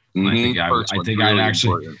 Mm-hmm. I think I'd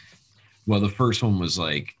actually. Well, the first one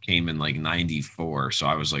came in like 94, so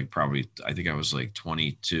I was like I think I was like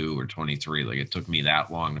 22 or 23. Like it took me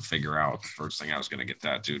that long to figure out the first thing I was going to get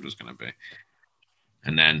tattooed was going to be,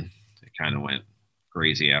 and then it kind of went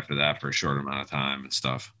crazy after that for a short amount of time and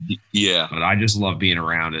stuff. Yeah. But I just love being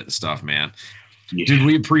around it and stuff, man. Yeah. Dude,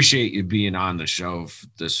 we appreciate you being on the show.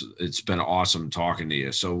 It's been awesome talking to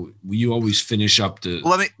you. So you always finish up the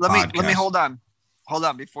let me hold on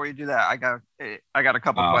before you do that. I got a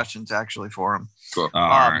couple questions actually for him. Cool.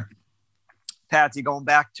 All right. Patsy, going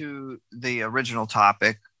back to the original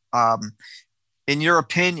topic, in your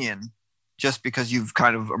opinion, just because you've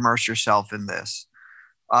kind of immersed yourself in this.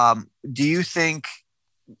 Do you think,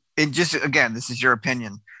 and just again, this is your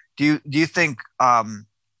opinion, do you think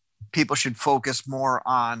people should focus more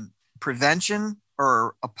on prevention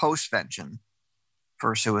or a postvention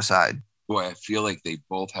for suicide? Boy, I feel like they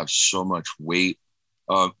both have so much weight.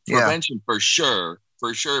 Yeah. Prevention for sure.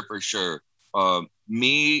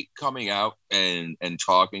 Me coming out and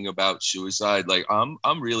talking about suicide, like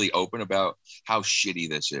I'm really open about how shitty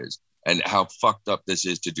this is and how fucked up this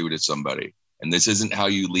is to do to somebody. And this isn't how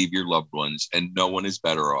you leave your loved ones, and no one is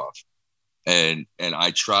better off. And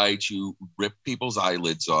I try to rip people's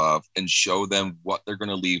eyelids off and show them what they're going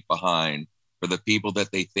to leave behind for the people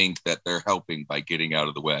that they think that they're helping by getting out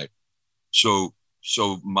of the way. So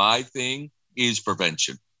my thing is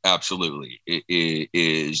prevention. Absolutely. It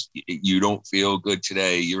is, you don't feel good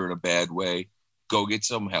today, you're in a bad way, go get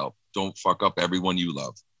some help. Don't fuck up everyone you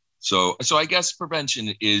love. So I guess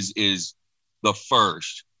prevention is the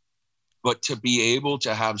first, but to be able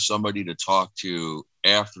to have somebody to talk to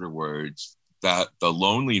afterwards, that the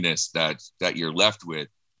loneliness that you're left with,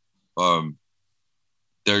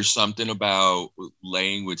 there's something about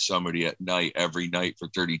laying with somebody at night every night for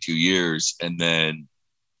 32 years and then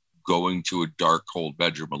going to a dark, cold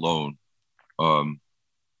bedroom alone.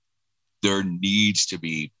 There needs to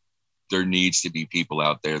be people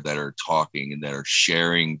out there that are talking and that are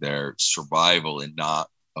sharing their survival and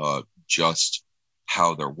not just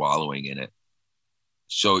how they're wallowing in it.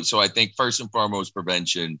 So I think first and foremost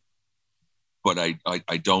prevention, but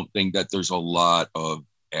I don't think that there's a lot of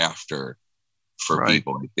after for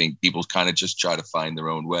people. I think people kind of just try to find their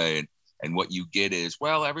own way. And what you get is,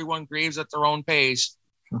 well, everyone grieves at their own pace.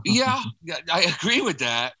 Yeah, I agree with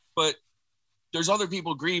that. But there's other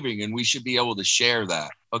people grieving and we should be able to share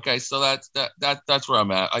that. Okay, so that's where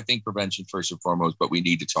I'm at. I think prevention first and foremost, but we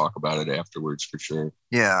need to talk about it afterwards for sure.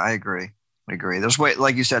 Yeah, I agree. There's weight,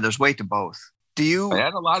 like you said, there's weight to both. I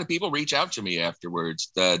had a lot of people reach out to me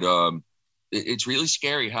afterwards that it's really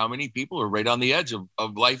scary how many people are right on the edge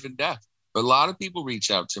of life and death. But a lot of people reach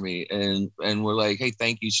out to me and were like, hey,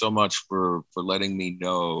 thank you so much for letting me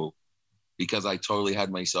know, because I totally had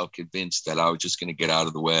myself convinced that I was just going to get out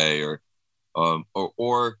of the way. Or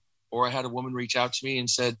I had a woman reach out to me and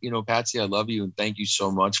said, Patsy, I love you and thank you so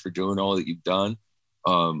much for doing all that you've done.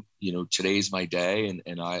 Today's my day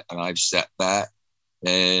and I've set that,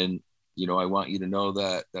 and I want you to know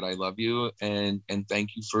that I love you and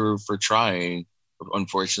thank you for trying. But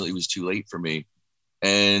unfortunately, it was too late for me.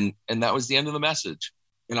 And that was the end of the message.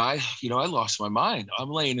 And I lost my mind. I'm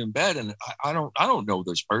laying in bed and I don't know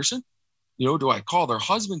this person. Do I call their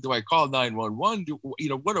husband? Do I call 911?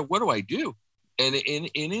 What do I do? And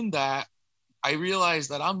in that, I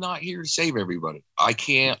realized that I'm not here to save everybody. I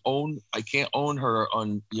can't own her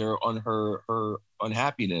on her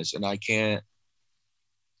unhappiness, and I can't.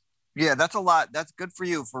 Yeah, that's a lot. That's good for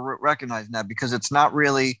you for recognizing that, because it's not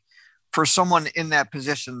really for someone in that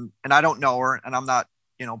position. And I don't know her, and I'm not,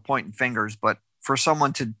 pointing fingers, but for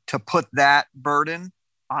someone to put that burden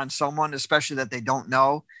on someone, especially that they don't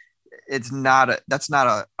know, that's not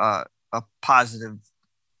a positive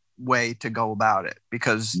way to go about it,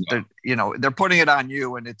 because they're putting it on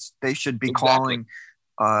you, and they should be calling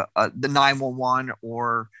the 911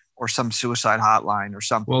 or some suicide hotline or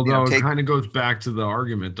something. Well, though, it kind of goes back to the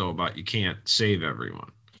argument though about you can't save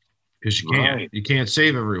everyone, because you can't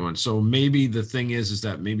save everyone. So maybe the thing is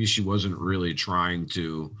that maybe she wasn't really trying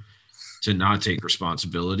to not take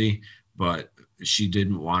responsibility, but she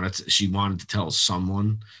didn't want it. She wanted to tell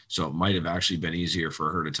someone, so it might have actually been easier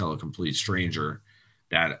for her to tell a complete stranger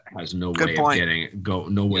that has no way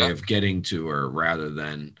of getting to her, rather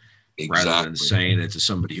than saying it to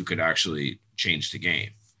somebody who could actually change the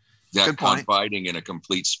game. That confiding in a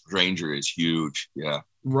complete stranger is huge. Yeah.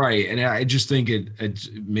 Right. And I just think it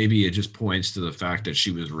just points to the fact that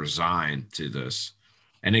she was resigned to this.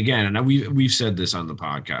 And again, and we've said this on the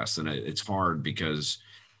podcast, and it's hard because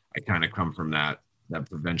I kind of come from that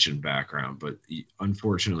prevention background, but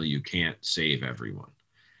unfortunately you can't save everyone.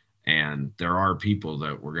 And there are people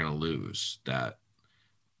that we're going to lose that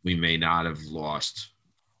we may not have lost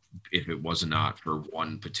if it was not for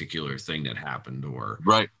one particular thing that happened, or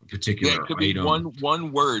a particular it could be item.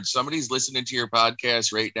 One word. Somebody's listening to your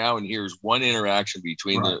podcast right now and here's one interaction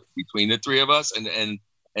between the three of us, and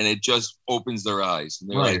it just opens their eyes.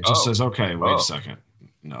 And they're like, says, okay, wait a second.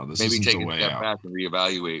 No, this isn't the way out. Maybe take a step back and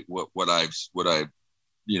reevaluate what I've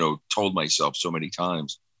told myself so many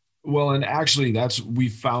times. Well, and actually we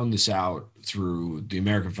found this out through the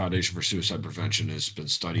American Foundation for Suicide Prevention has been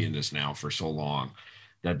studying this now for so long,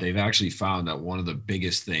 that they've actually found that one of the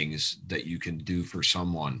biggest things that you can do for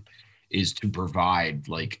someone is to provide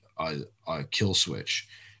like a kill switch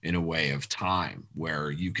in a way of time where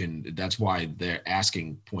you can. That's why they're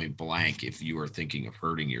asking point blank if you are thinking of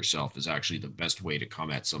hurting yourself is actually the best way to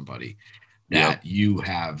come at somebody, that you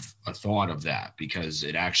have a thought of that, because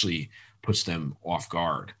it actually puts them off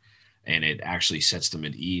guard and it actually sets them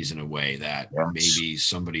at ease in a way that maybe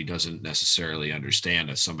somebody doesn't necessarily understand,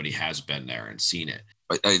 as somebody has been there and seen it.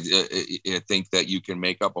 I think that you can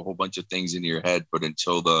make up a whole bunch of things in your head, but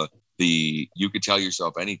until you could tell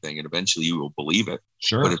yourself anything and eventually you will believe it.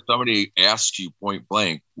 Sure. But if somebody asks you point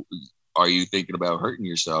blank, are you thinking about hurting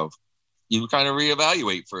yourself? You kind of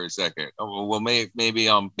reevaluate for a second. Oh, well, maybe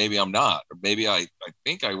I'm not, or maybe I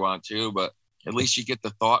think I want to, but at least you get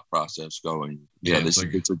the thought process going. This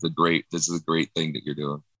is a great thing that you're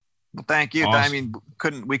doing. Well, thank you. Awesome. I mean,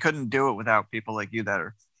 we couldn't do it without people like you that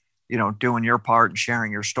are, doing your part and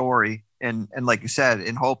sharing your story. And like you said,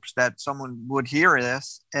 in hopes that someone would hear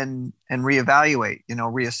this and reevaluate,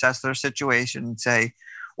 reassess their situation and say,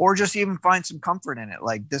 or just even find some comfort in it.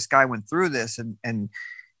 Like, this guy went through this and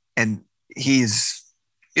he's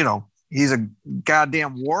a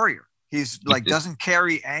goddamn warrior. He's like, doesn't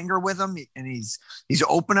carry anger with him. And he's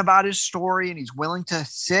open about his story and he's willing to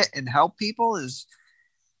sit and help people.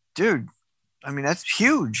 Dude, I mean, that's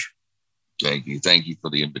huge. Thank you for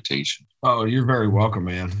the invitation. Oh, you're very welcome,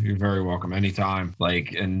 man. You're very welcome anytime.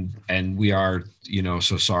 Like, and we are,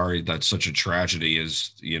 so sorry that such a tragedy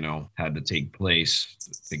is, had to take place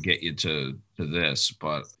to get you to this,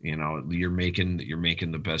 but you're making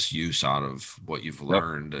the best use out of what you've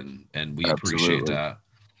learned, and we appreciate that.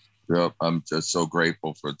 Yep, I'm just so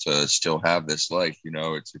grateful to still have this life.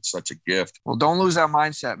 It's such a gift. Well, don't lose that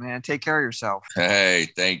mindset, man. Take care of yourself. Hey,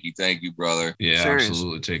 thank you, brother. Yeah, Serious.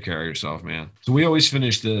 Absolutely. Take care of yourself, man. So we always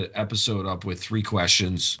finish the episode up with 3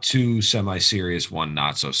 questions, 2 semi-serious, 1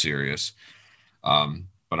 not so serious.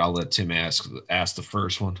 But I'll let Tim ask the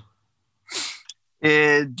first one.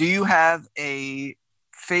 Do you have a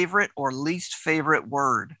favorite or least favorite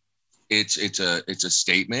word? It's a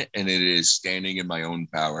statement, and it is standing in my own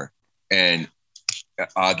power. And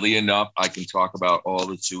oddly enough, I can talk about all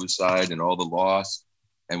the suicide and all the loss.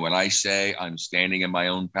 And when I say I'm standing in my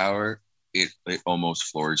own power, it almost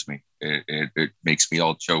floors me. It makes me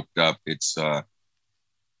all choked up. It's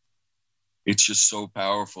just so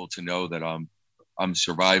powerful to know that I'm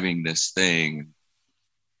surviving this thing.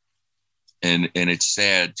 And it's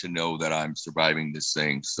sad to know that I'm surviving this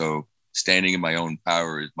thing. So standing in my own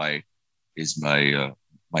power is my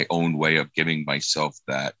own way of giving myself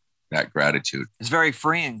that gratitude. It's very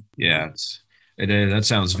freeing. Yeah, it is. That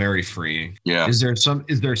sounds very freeing. Yeah. Is there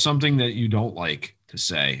something that you don't like to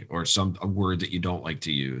say, or a word that you don't like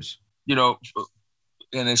to use? And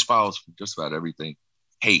this follows from just about everything.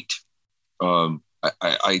 Hate.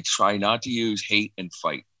 I try not to use hate and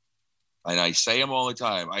fight. And I say them all the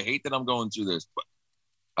time. I hate that I'm going through this, but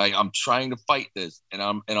I'm trying to fight this, and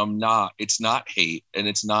I'm not. It's not hate and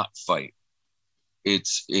it's not fight.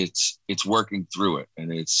 It's working through it,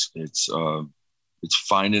 and it's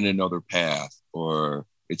finding another path, or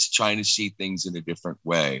it's trying to see things in a different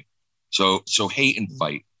way. So hate and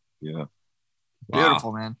fight. Yeah.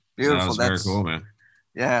 Beautiful, man. Beautiful. That's very cool, man.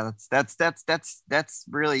 Yeah, that's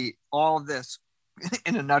really all of this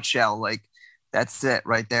in a nutshell. Like, that's it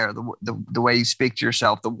right there. The way you speak to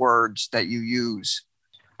yourself, the words that you use.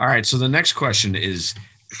 All right. So the next question is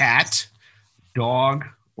cat, dog,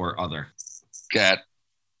 or other? Cat.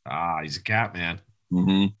 He's a cat, man.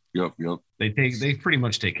 Mm-hmm. Yep. They pretty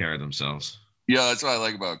much take care of themselves. Yeah, that's what I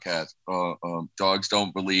like about cats. Dogs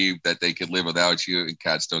don't believe that they could live without you, and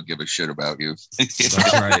cats don't give a shit about you.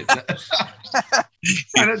 That's right.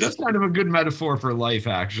 That's kind of a good metaphor for life,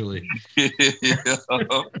 actually.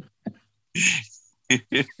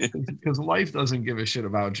 Because life doesn't give a shit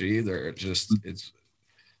about you either. It's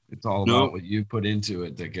all about what you put into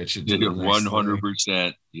it that gets you to the next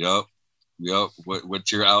 100%. Yep.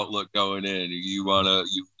 What's your outlook going in? You wanna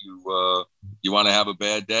have a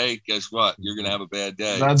bad day? Guess what? You're gonna have a bad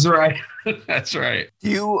day. That's right. That's right.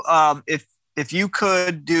 You if you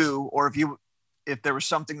could do, or if there was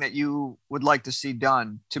something that you would like to see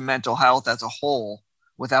done to mental health as a whole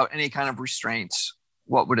without any kind of restraints,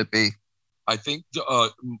 what would it be? I think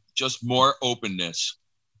just more openness,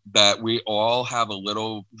 that we're all a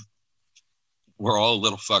little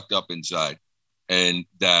fucked up inside, and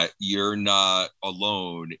that you're not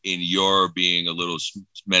alone in your being a little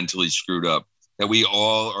mentally screwed up, that we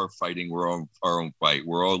all are fighting our own fight.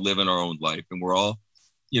 We're all living our own life, and we're all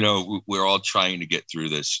trying to get through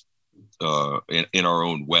this in our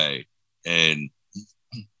own way. And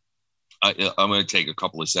I'm going to take a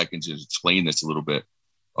couple of seconds to explain this a little bit.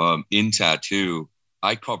 In tattoo,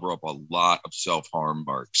 I cover up a lot of self-harm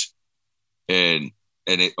marks. And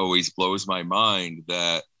it always blows my mind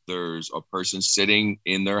that there's a person sitting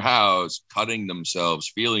in their house, cutting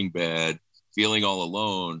themselves, feeling bad, feeling all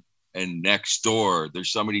alone. And next door,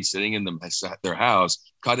 there's somebody sitting in their house,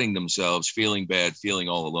 cutting themselves, feeling bad, feeling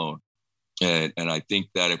all alone. And I think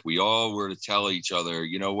that if we all were to tell each other,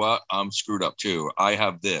 you know what, I'm screwed up too. I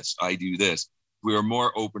have this, I do this. We are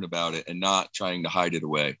more open about it and not trying to hide it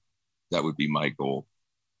away. That would be my goal.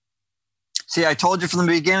 See, I told you from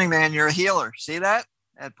the beginning, man, you're a healer. See that?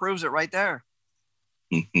 That proves it right there.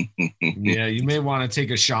 Yeah, you may want to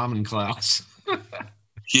take a shaman class.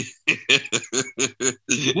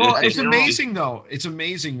 Well, it's amazing though. It's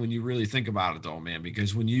amazing when you really think about it though, man,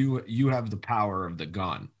 because when you have the power of the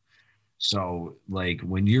gun. So like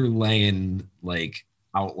when you're laying like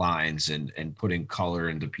outlines and putting color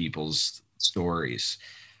into people's stories,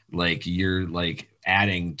 like you're like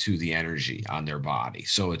adding to the energy on their body.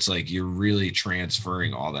 So it's like you're really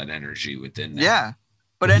transferring all that energy within them. Yeah.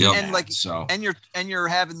 But and you're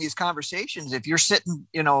having these conversations. If you're sitting,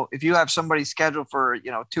 if you have somebody scheduled for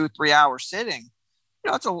 2-3 hour sitting,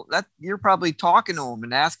 you're probably talking to them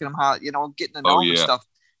and asking them how, getting to know them and stuff.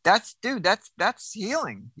 That's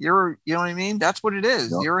healing. You know what I mean? That's what it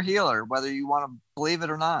is. Yep. You're a healer, whether you want to believe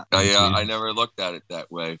it or not. Yeah, I never looked at it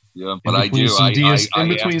that way. Yeah, but I do. In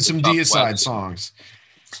between some deicide songs.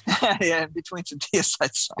 Yeah, in between some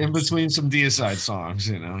deicide songs. In between some deicide songs,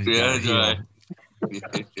 Yeah,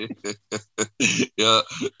 yeah,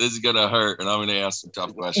 this is gonna hurt, and I'm gonna ask some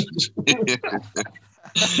tough questions.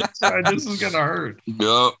 Sorry, this is gonna hurt.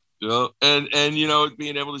 Yeah, and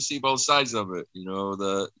being able to see both sides of it,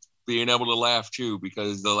 the being able to laugh too,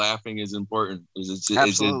 because the laughing is important. It's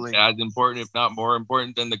as important, if not more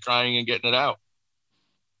important, than the crying and getting it out.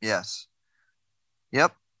 Yes.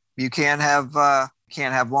 Yep. You can't have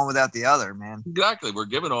one without the other, man. Exactly. We're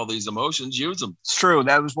given all these emotions, use them. It's true.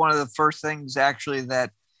 That was one of the first things actually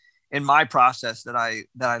that in my process that I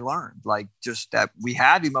learned, like just that we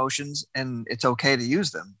have emotions and it's okay to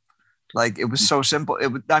use them. Like it was so simple.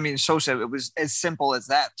 So simple. It was as simple as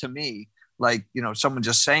that to me. Like, someone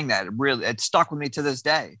just saying that, it stuck with me to this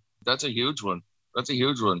day. That's a huge one.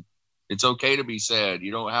 It's okay to be sad.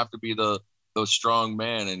 You don't have to be the strong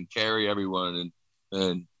man and carry everyone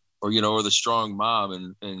or the strong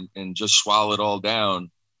mom and just swallow it all down.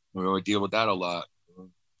 I deal with that a lot.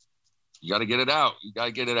 You got to get it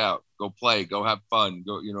out. Go play, go have fun.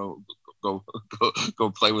 Go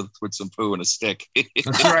play with some poo and a stick.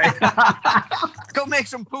 That's right. Go make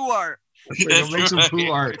some poo art. Some poo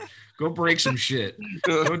art. Go break some shit.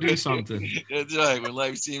 Go do something. That's right. When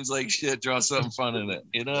life seems like shit, draw something fun in it.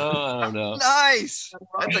 I don't know. Nice.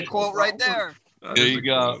 That's a quote right there. There you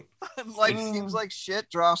go. Life seems like shit,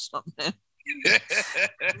 draw something.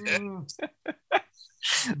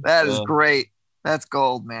 That is great. That's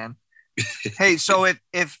gold, man. Hey, so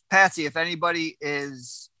if Patsy, if anybody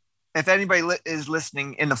is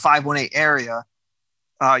listening in the 518 area,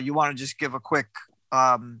 you want to just give a quick,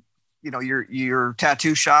 your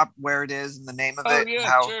tattoo shop, where it is and the name of it.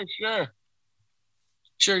 Yeah,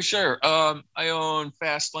 sure. I own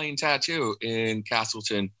Fast Lane Tattoo in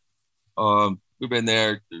Castleton. We've been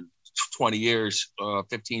there 20 years,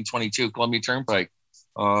 1522 Columbia Turnpike.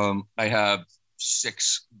 I have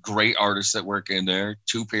 6 great artists that work in there,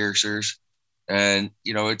 2 piercers, and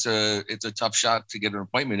it's a tough shop to get an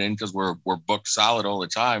appointment in because we're booked solid all the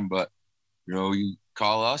time. But you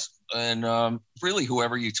call us, and really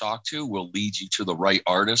whoever you talk to will lead you to the right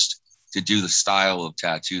artist to do the style of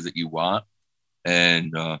tattoo that you want,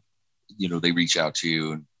 and they reach out to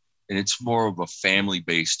you, and it's more of a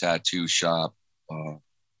family-based tattoo shop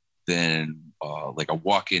than like a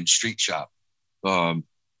walk-in street shop.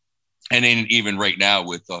 And then even right now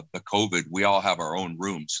with the COVID, we all have our own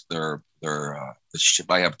rooms. I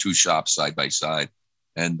have 2 shops side by side,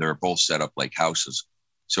 and they're both set up like houses.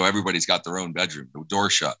 So everybody's got their own bedroom, the door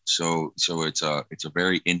shut. So it's a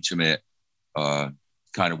very intimate kind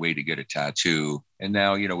of way to get a tattoo. And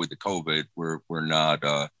now, with the COVID, we're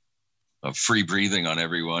not free breathing on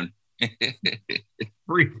everyone.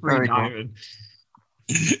 Free breathing.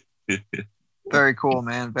 Very cool,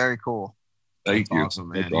 man. Very cool. Thank you. Awesome,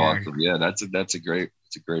 man. That's awesome. Yeah, that's a great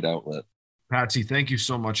outlet. Patsy, thank you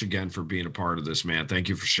so much again for being a part of this, man. Thank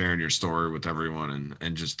you for sharing your story with everyone,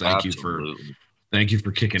 and just thank you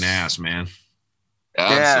for kicking ass, man.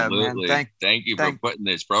 Absolutely. Yeah, man. Thank you for putting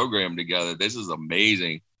this program together. This is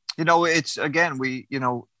amazing. It's again,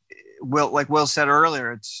 like Will said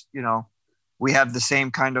earlier, it's we have the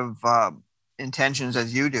same kind of intentions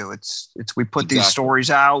as you do. It's we put these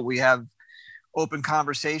stories out, we have open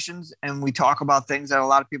conversations, and we talk about things that a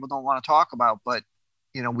lot of people don't want to talk about, but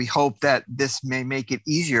we hope that this may make it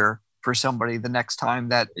easier for somebody the next time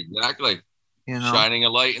that exactly shining a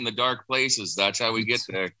light in the dark places. That's how we get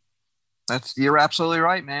there. You're absolutely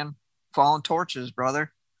right, man. Fallen torches,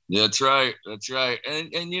 brother. That's right.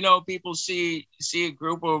 And people see a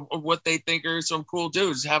group of what they think are some cool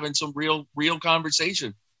dudes having some real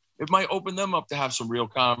conversation. It might open them up to have some real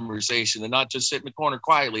conversation and not just sit in the corner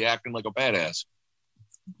quietly acting like a badass.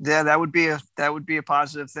 Yeah, that would be a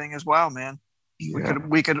positive thing as well, man. Yeah.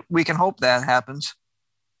 We can hope that happens.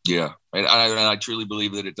 Yeah, and I truly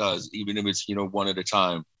believe that it does, even if it's one at a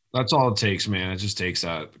time. That's all it takes, man. It just takes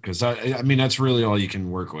that, because I mean that's really all you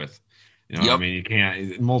can work with. Yep. I mean, you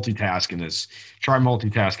can't try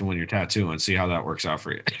multitasking when you're tattooing and see how that works out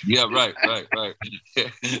for you. Yeah, right.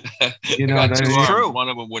 That's true. One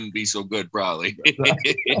of them wouldn't be so good, probably.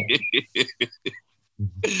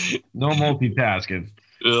 No multitasking.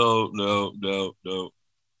 No.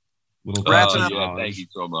 Wrapping up. Yeah, thank you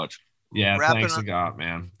so much. Yeah, thanks a God,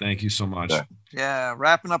 man. Thank you so much. Yeah,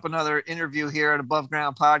 wrapping up another interview here at Above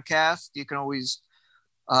Ground Podcast. You can always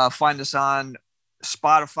find us on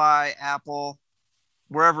Spotify, Apple,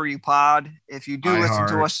 wherever you pod. If you do listen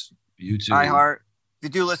to us, YouTube, iHeart. If you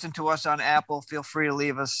do listen to us on Apple, feel free to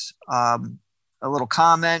leave us a little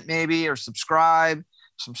comment, maybe, or subscribe,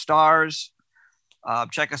 some stars.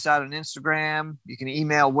 Check us out on Instagram. You can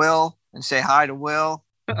email Will and say hi to Will.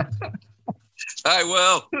 Hi,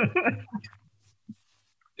 Will.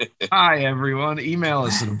 Hi, everyone. Email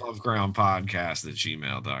us at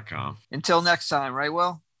abovegroundpodcast@gmail.com. Until next time, right,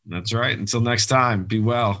 Will? That's right. Until next time, be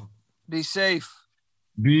well. Be safe.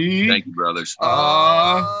 Thank you, brothers.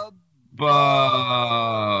 Above.